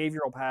and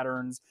behavioral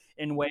patterns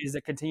in ways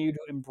that continue to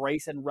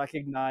embrace and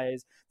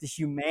recognize the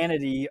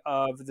humanity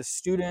of the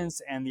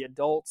students and the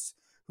adults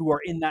who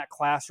are in that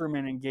classroom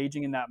and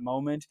engaging in that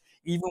moment,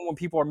 even when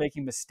people are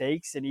making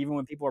mistakes and even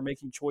when people are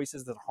making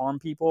choices that harm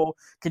people,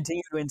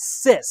 continue to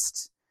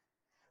insist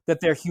that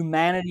their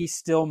humanity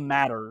still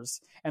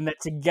matters, and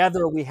that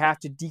together we have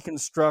to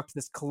deconstruct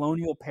this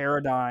colonial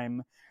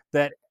paradigm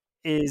that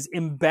is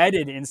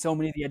embedded in so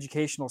many of the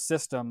educational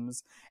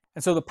systems.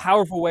 And so the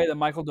powerful way that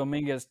Michael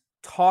Dominguez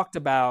talked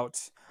about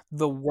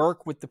the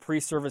work with the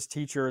pre-service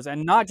teachers,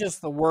 and not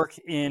just the work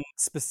in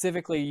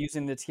specifically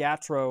using the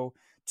teatro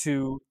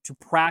to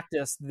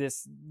practice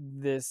this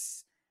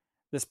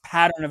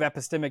pattern of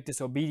epistemic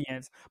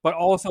disobedience, but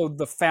also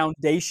the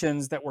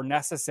foundations that were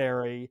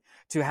necessary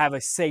to have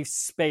a safe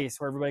space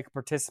where everybody could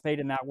participate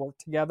in that work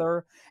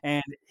together.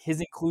 And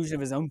his inclusion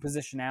of his own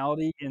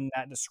positionality in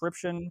that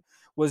description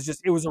was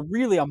just, it was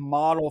really a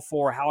model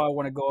for how I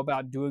want to go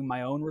about doing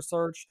my own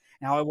research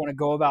and how I want to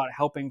go about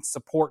helping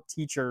support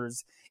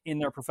teachers in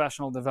their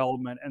professional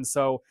development. And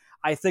so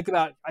I think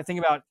about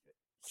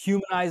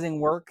humanizing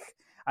work.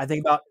 I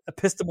think about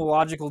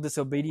epistemological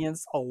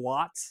disobedience a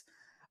lot.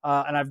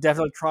 And I've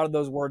definitely trotted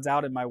those words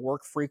out in my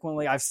work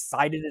frequently. I've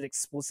cited it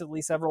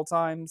explicitly several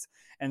times.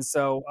 And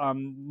so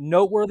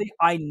noteworthy,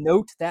 I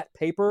note that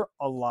paper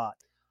a lot.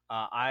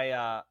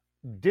 I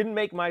didn't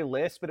make my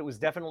list, but it was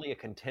definitely a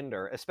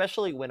contender,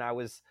 especially when I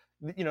was,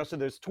 so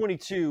there's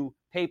 22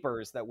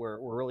 papers that we're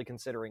really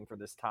considering for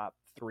this top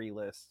 3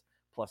 list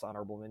plus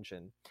honorable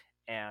mention.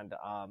 And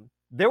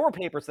there were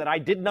papers that I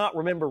did not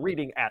remember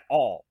reading at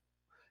all.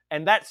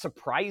 And that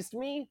surprised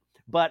me.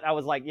 But I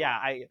was like, yeah,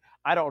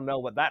 I don't know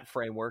what that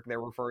framework they're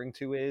referring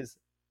to is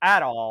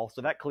at all.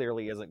 So that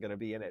clearly isn't going to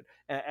be in it.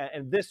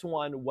 And this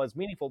one was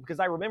meaningful because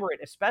I remember it,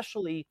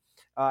 especially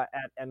at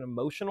an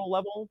emotional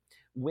level,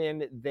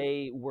 when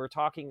they were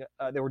talking,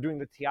 they were doing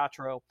the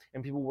teatro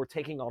and people were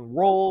taking on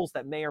roles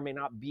that may or may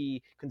not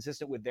be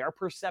consistent with their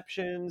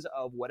perceptions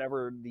of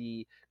whatever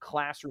the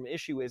classroom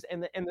issue is.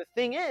 And the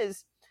thing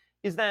is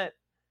that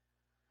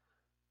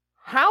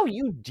how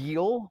you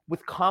deal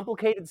with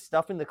complicated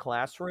stuff in the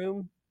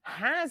classroom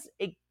has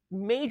a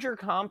major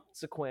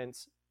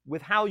consequence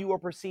with how you are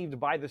perceived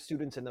by the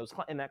students in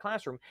that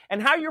classroom.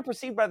 And how you're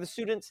perceived by the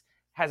students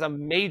has a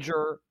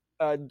major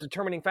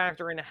determining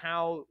factor in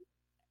how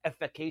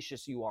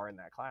efficacious you are in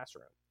that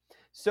classroom.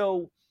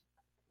 So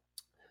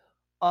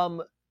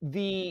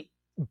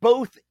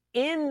both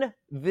in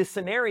the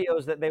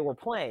scenarios that they were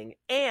playing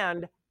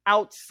and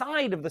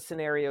outside of the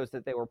scenarios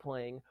that they were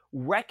playing,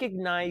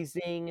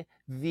 recognizing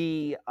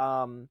the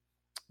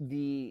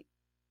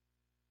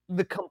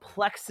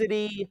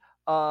complexity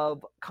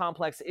of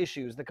complex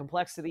issues, the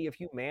complexity of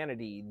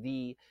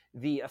humanity,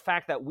 the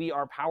fact that we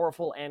are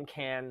powerful and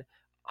can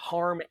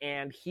harm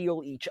and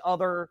heal each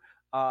other,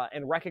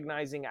 and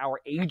recognizing our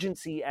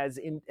agency as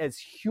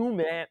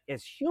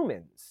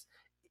humans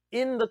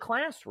in the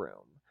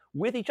classroom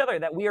with each other,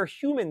 that we are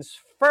humans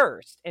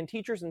first and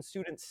teachers and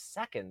students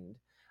second,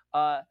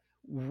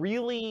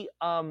 really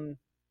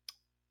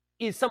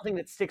is something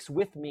that sticks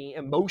with me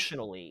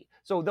emotionally.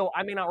 So though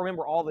I may not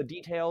remember all the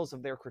details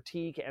of their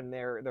critique and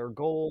their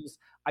goals,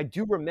 I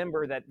do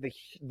remember that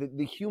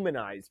the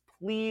humanize,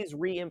 please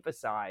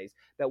reemphasize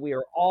that we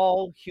are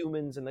all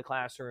humans in the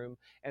classroom.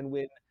 And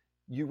when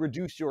you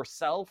reduce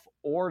yourself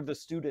or the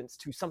students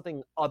to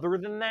something other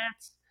than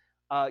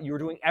that, you're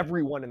doing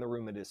everyone in the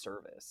room a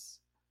disservice.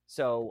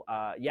 So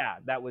yeah,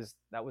 that was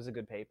a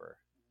good paper.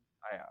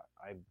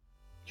 I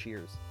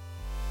cheers.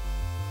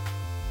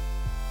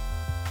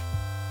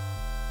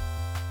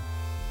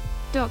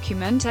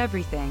 Document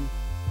everything.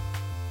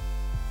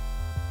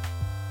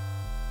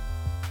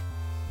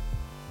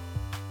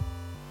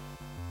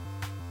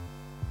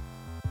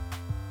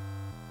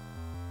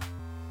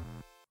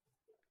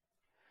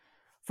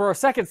 For our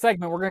second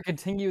segment, we're going to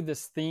continue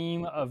this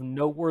theme of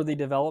noteworthy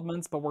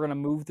developments, but we're going to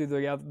move through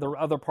the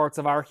other parts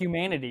of our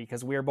humanity,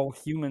 because we are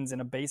both humans in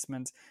a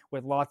basement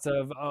with lots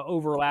of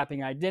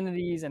overlapping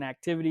identities and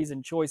activities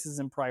and choices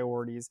and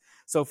priorities.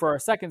 So for our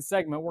second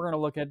segment, we're going to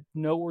look at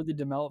noteworthy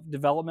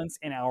developments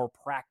in our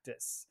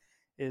practice,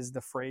 is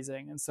the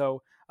phrasing. And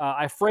so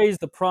I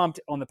phrased the prompt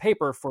on the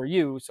paper for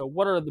you. So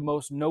what are the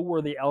most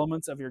noteworthy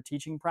elements of your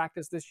teaching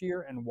practice this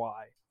year, and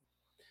why?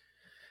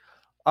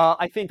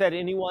 I think that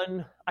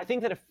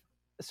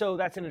so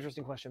that's an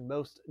interesting question.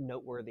 Most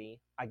noteworthy.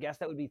 I guess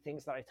that would be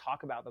things that I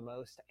talk about the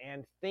most,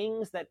 and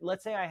things that,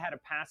 let's say I had a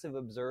passive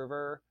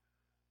observer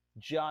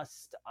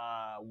just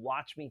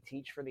watch me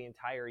teach for the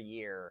entire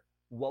year.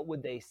 What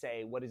would they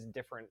say? What is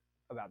different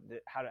about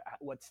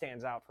what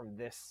stands out from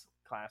this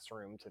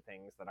classroom to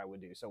things that I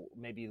would do? So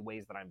maybe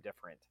ways that I'm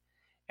different.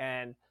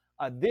 And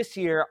this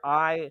year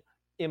I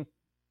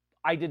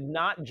did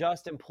not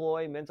just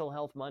employ Mental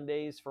Health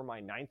Mondays for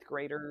my 9th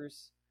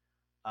graders.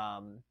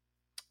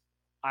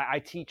 I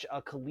teach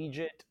a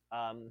collegiate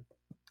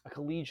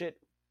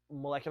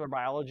molecular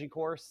biology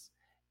course,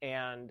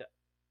 and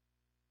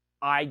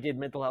I did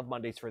Mental Health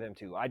Mondays for them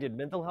too. I did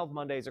Mental Health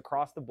Mondays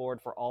across the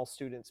board for all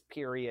students,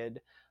 period.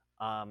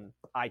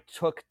 I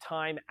took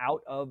time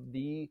out of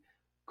the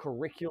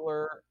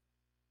curricular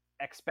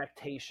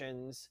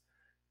expectations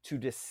to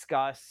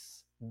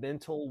discuss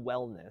mental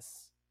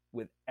wellness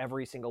with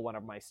every single one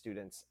of my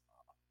students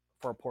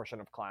for a portion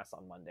of class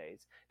on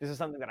Mondays. This is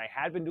something that I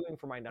had been doing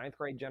for my 9th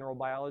grade general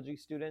biology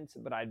students,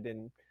 but I'd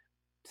been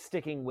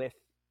sticking with,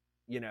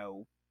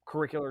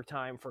 curricular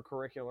time for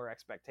curricular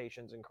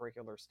expectations and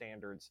curricular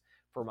standards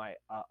for my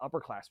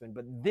upperclassmen.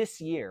 But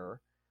this year,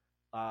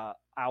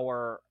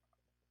 our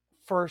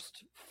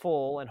first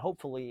full and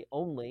hopefully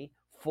only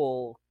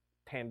full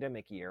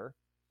pandemic year,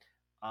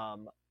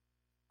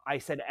 I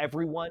said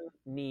everyone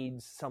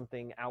needs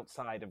something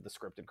outside of the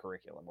scripted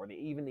curriculum or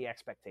even the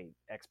expected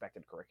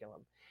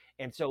curriculum.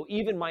 And so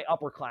even my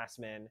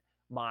upperclassmen,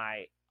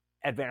 my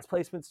advanced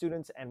placement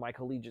students and my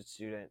collegiate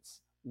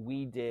students,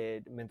 we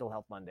did Mental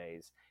Health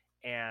Mondays.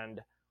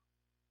 And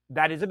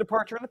that is a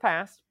departure in the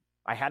past.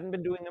 I hadn't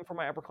been doing them for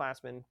my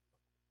upperclassmen.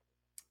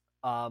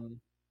 And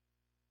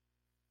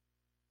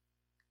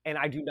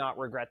I do not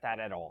regret that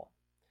at all.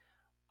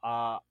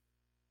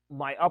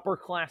 My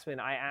upperclassmen,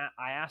 I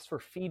asked for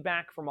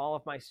feedback from all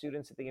of my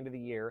students at the end of the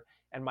year,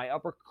 and my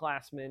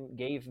upperclassmen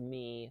gave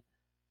me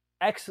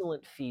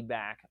excellent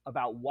feedback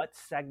about what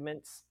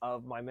segments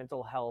of my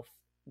mental health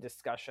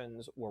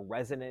discussions were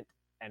resonant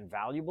and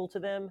valuable to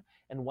them,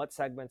 and what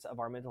segments of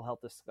our mental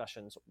health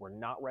discussions were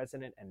not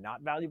resonant and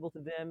not valuable to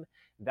them.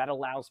 That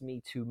allows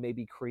me to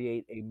maybe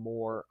create a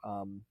more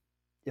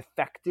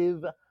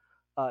effective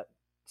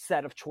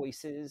set of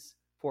choices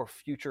for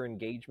future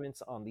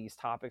engagements on these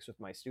topics with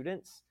my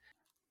students.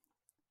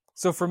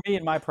 So for me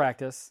in my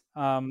practice,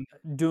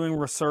 doing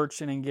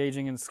research and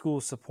engaging in school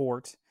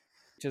support,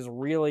 which is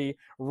really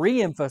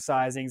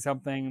re-emphasizing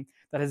something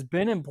that has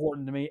been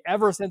important to me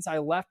ever since I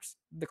left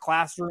the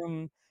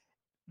classroom,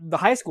 the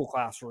high school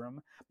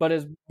classroom, but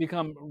has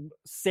become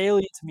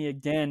salient to me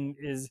again,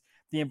 is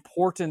the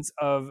importance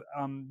of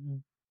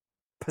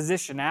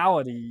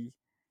positionality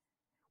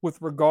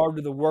with regard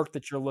to the work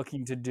that you're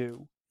looking to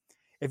do.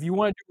 If you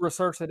want to do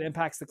research that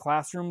impacts the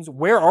classrooms,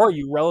 where are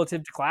you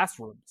relative to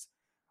classrooms?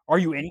 Are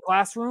you in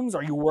classrooms?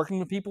 Are you working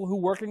with people who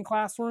work in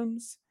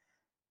classrooms?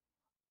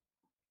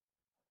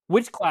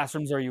 Which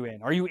classrooms are you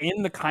in? Are you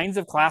in the kinds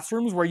of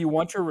classrooms where you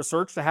want your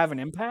research to have an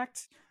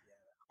impact?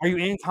 Are you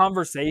in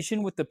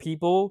conversation with the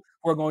people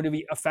who are going to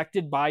be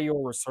affected by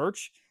your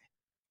research?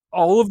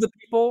 All of the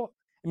people?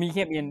 I mean, you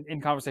can't be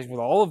in conversation with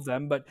all of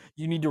them, but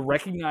you need to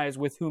recognize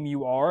with whom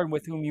you are and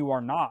with whom you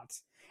are not.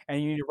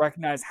 And you need to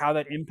recognize how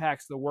that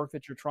impacts the work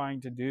that you're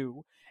trying to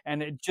do.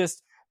 And it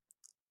just,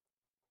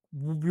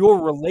 your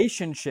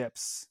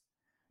relationships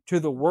to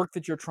the work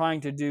that you're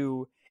trying to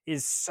do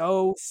is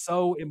so,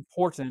 so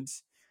important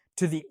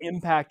to the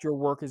impact your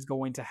work is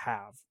going to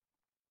have.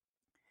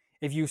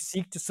 If you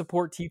seek to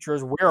support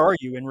teachers, where are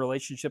you in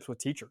relationships with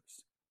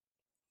teachers?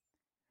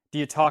 Do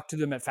you talk to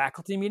them at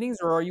faculty meetings,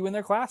 or are you in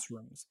their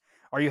classrooms?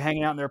 Are you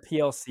hanging out in their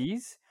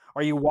PLCs?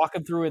 Are you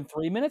walking through in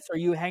 3 minutes? Are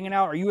you hanging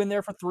out? Are you in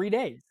there for 3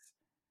 days?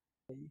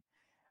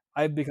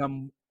 I've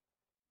become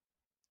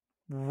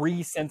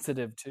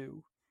re-sensitive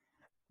to,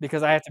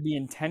 because I have to be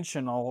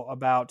intentional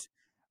about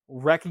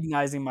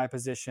recognizing my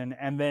position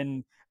and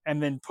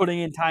then putting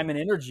in time and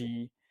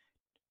energy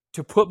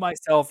to put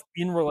myself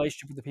in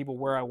relationship with the people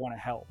where I want to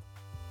help.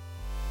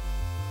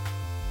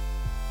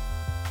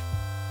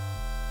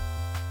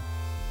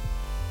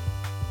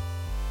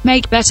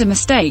 Make better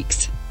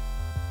mistakes.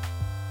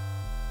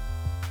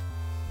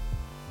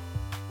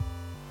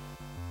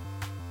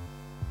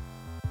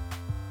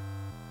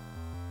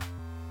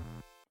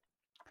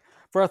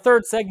 For our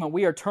third segment,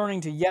 we are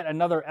turning to yet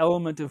another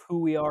element of who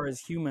we are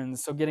as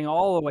humans. So getting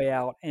all the way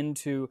out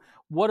into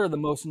what are the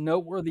most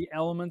noteworthy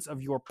elements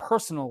of your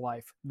personal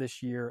life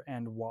this year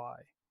and why.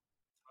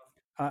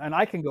 And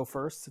I can go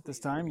first at this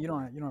time. You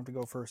don't have to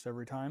go first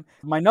every time.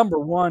 My number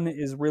one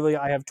is really,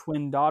 I have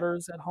twin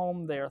daughters at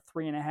home. They are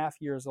 3.5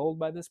 years old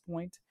by this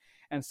point,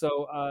 and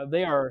so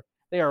they are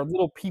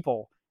little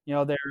people. You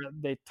know,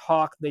 they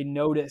talk, they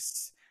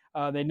notice.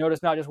 They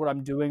notice not just what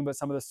I'm doing, but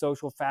some of the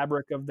social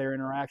fabric of their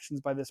interactions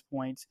by this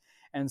point.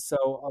 And so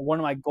one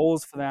of my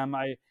goals for them,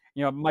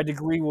 my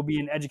degree will be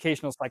in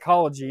educational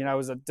psychology, and I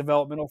was a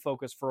developmental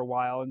focus for a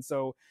while. And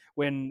so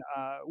when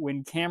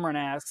Cameron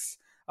asks,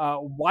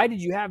 why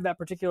did you have that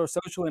particular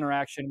social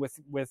interaction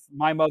with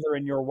my mother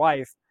and your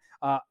wife?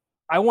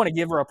 I want to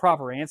give her a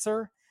proper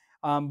answer.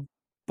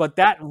 But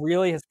that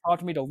really has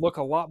prompted me to look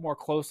a lot more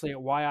closely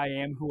at why I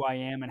am who I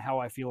am and how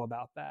I feel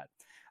about that.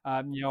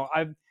 I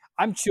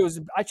chose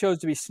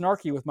to be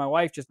snarky with my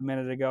wife just a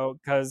minute ago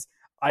because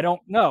I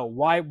don't know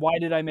why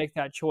did I make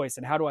that choice,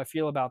 and how do I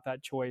feel about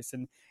that choice,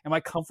 and am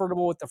I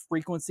comfortable with the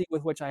frequency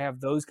with which I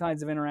have those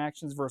kinds of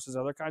interactions versus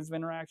other kinds of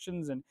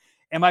interactions, and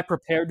am I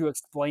prepared to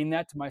explain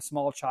that to my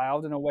small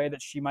child in a way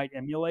that she might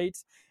emulate?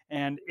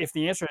 And if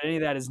the answer to any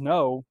of that is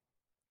no,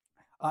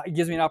 it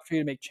gives me an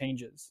opportunity to make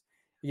changes.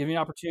 It gives me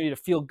an opportunity to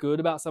feel good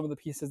about some of the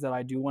pieces that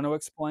I do want to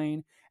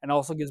explain, and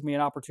also gives me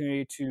an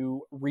opportunity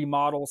to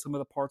remodel some of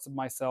the parts of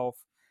myself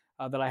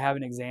that I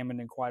haven't examined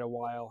in quite a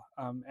while.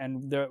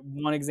 And the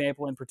one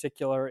example in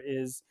particular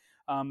is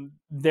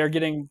they're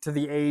getting to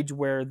the age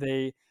where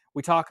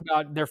we talk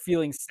about they're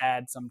feeling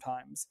sad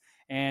sometimes,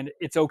 and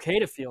it's okay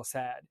to feel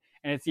sad,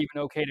 and it's even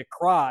okay to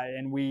cry,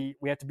 and we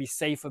have to be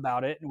safe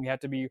about it, and we have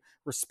to be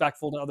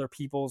respectful to other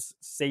people's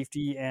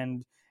safety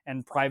and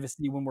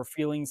privacy when we're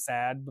feeling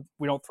sad. But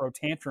we don't throw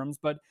tantrums,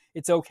 but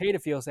it's okay to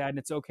feel sad and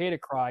it's okay to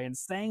cry. And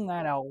saying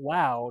that out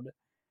loud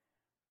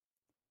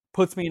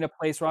puts me in a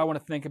place where I want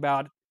to think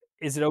about,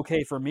 is it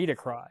okay for me to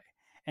cry?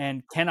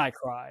 And can I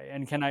cry?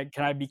 And can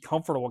I be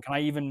comfortable? Can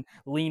I even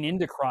lean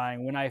into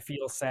crying when I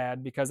feel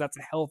sad? Because that's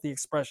a healthy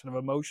expression of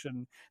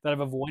emotion that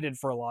I've avoided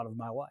for a lot of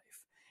my life.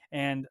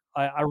 And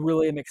I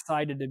really am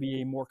excited to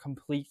be a more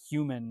complete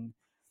human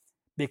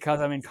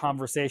because I'm in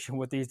conversation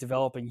with these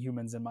developing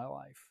humans in my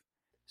life.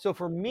 So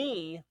for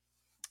me,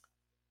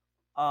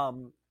 I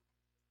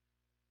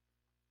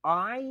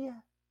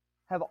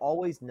have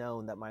always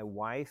known that my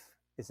wife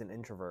is an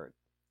introvert,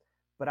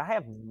 but I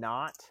have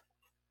not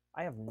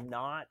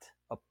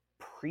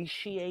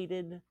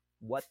appreciated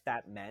what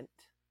that meant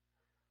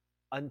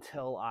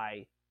until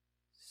I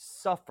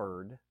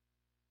suffered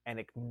and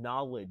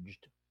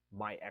acknowledged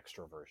my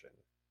extroversion.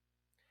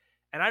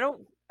 And I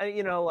don't,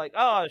 like,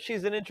 oh,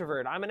 she's an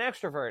introvert, I'm an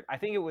extrovert. I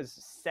think it was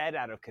said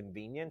out of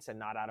convenience and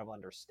not out of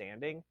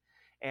understanding.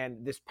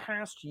 And this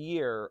past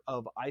year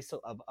of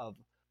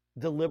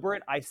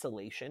deliberate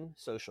isolation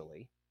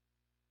socially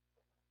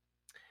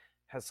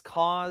has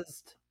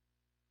caused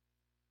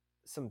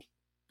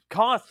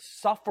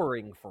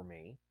suffering for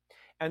me.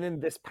 And then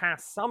this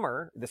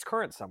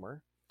current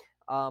summer,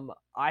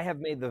 I have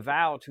made the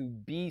vow to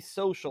be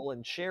social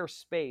and share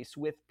space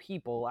with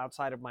people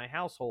outside of my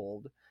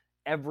household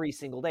every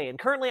single day. And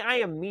currently I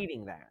am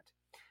meeting that.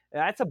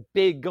 That's a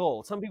big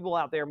goal. Some people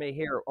out there may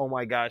hear, oh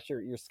my gosh,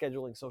 you're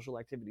scheduling social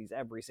activities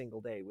every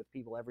single day with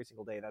people every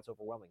single day. That's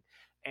overwhelming.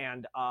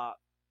 And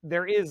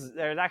there's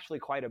actually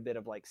quite a bit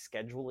of like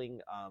scheduling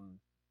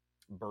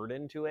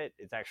burden to it.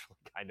 It's actually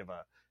kind of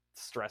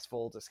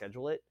stressful to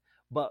schedule it,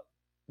 but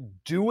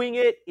doing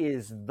it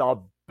is the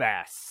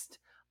best.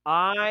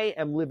 I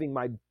am living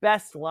my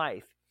best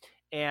life,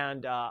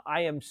 and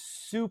I am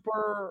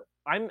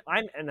I'm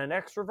an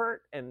extrovert,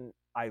 and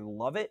I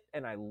love it.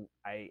 And I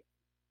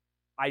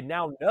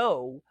now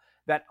know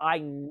that I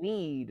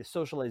need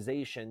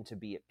socialization to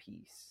be at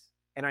peace,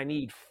 and I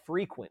need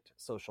frequent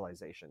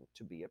socialization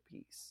to be at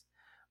peace.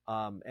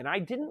 And I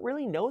didn't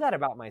really know that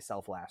about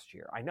myself last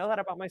year. I know that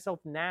about myself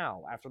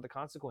now after the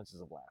consequences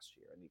of last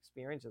year and the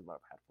experiences that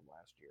I've had from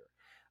last year.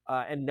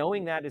 And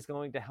knowing that is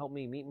going to help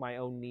me meet my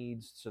own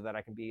needs so that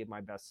I can be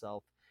my best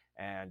self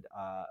and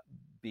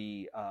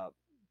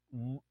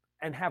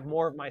and have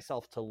more of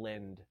myself to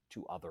lend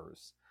to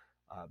others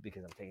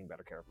because I'm taking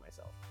better care of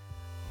myself.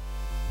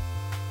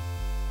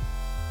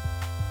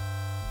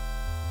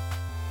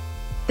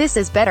 This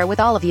is better with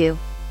all of you.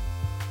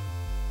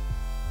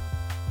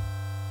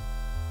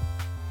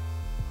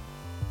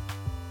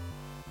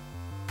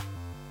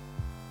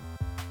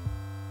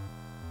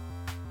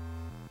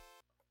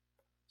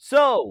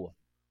 So,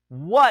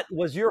 what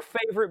was your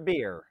favorite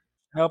beer?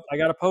 Nope, I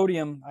got a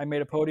podium. I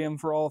made a podium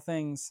for all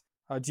things.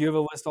 Do you have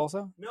a list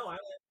also? No, I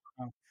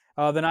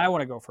Then I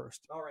want to go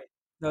first. All right.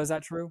 No, is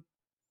that true?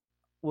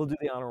 We'll do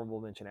the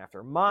honorable mention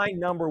after. My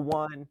number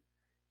one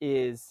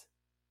is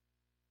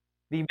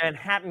the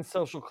Manhattan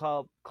Social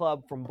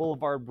Club from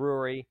Boulevard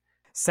Brewery.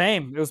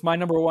 Same. It was my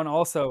number one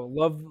also.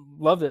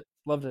 Loved it.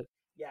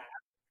 Yeah.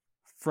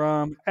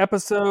 From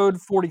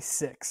episode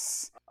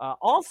 46.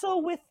 Also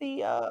with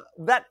the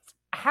that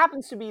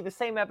happens to be the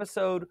same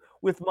episode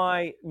with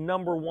my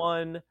number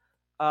one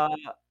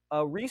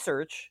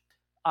research.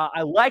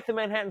 I like the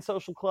Manhattan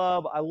Social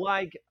Club.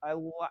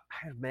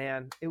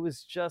 Man, it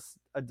was just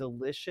a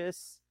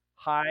delicious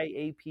high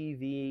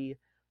APV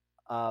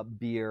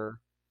beer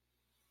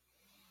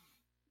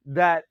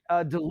that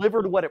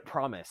delivered what it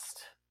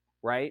promised,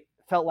 right?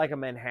 Felt like a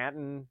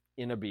Manhattan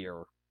in a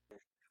beer.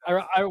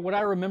 What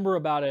I remember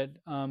about it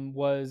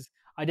was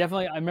I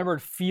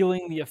remembered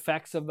feeling the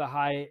effects of the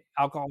high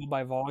alcohol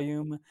by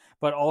volume,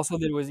 but also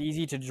that it was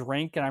easy to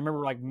drink, and I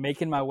remember like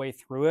making my way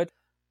through it.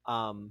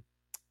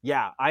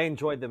 Yeah, I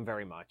enjoyed them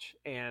very much,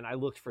 and I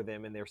looked for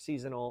them in their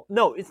seasonal.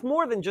 No, it's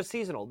more than just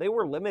seasonal. They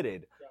were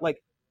limited. Yeah.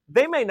 Like,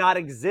 they may not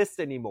exist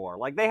anymore.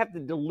 Like, they have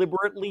to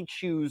deliberately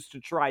choose to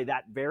try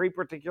that very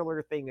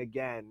particular thing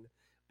again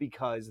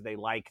because they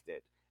liked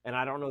it. And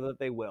I don't know that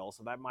they will.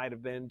 So that might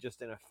have been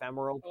just an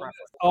ephemeral preference.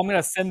 I'm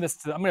gonna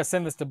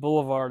send this to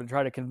Boulevard to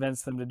try to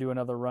convince them to do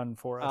another run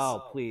for us.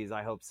 Oh, please!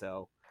 I hope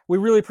so. We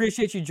really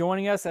appreciate you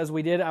joining us as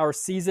we did our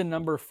season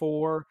number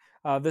 4.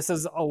 This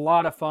is a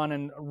lot of fun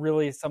and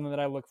really something that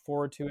I look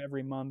forward to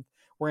every month.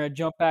 We're going to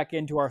jump back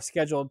into our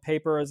scheduled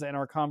papers and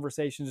our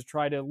conversations to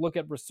try to look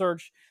at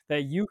research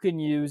that you can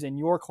use in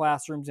your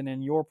classrooms and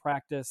in your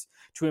practice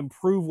to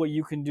improve what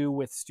you can do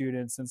with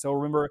students. And so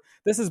remember,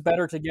 this is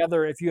Better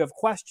Together. If you have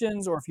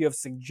questions or if you have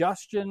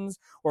suggestions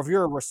or if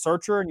you're a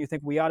researcher and you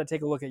think we ought to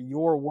take a look at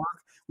your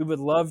work, we would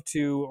love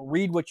to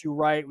read what you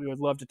write. We would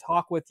love to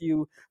talk with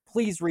you.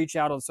 Please reach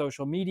out on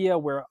social media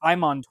where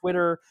I'm on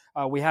Twitter.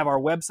 We have our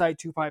website,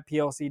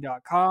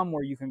 twopipelc.com,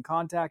 where you can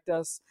contact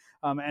us.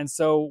 And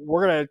so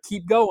we're going to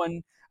keep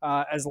going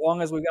as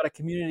long as we've got a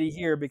community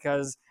here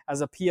because as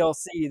a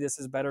PLC, this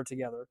is Better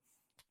Together.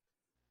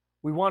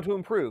 We want to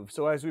improve.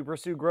 So as we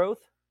pursue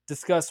growth,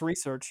 discuss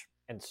research,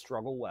 and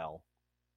struggle well.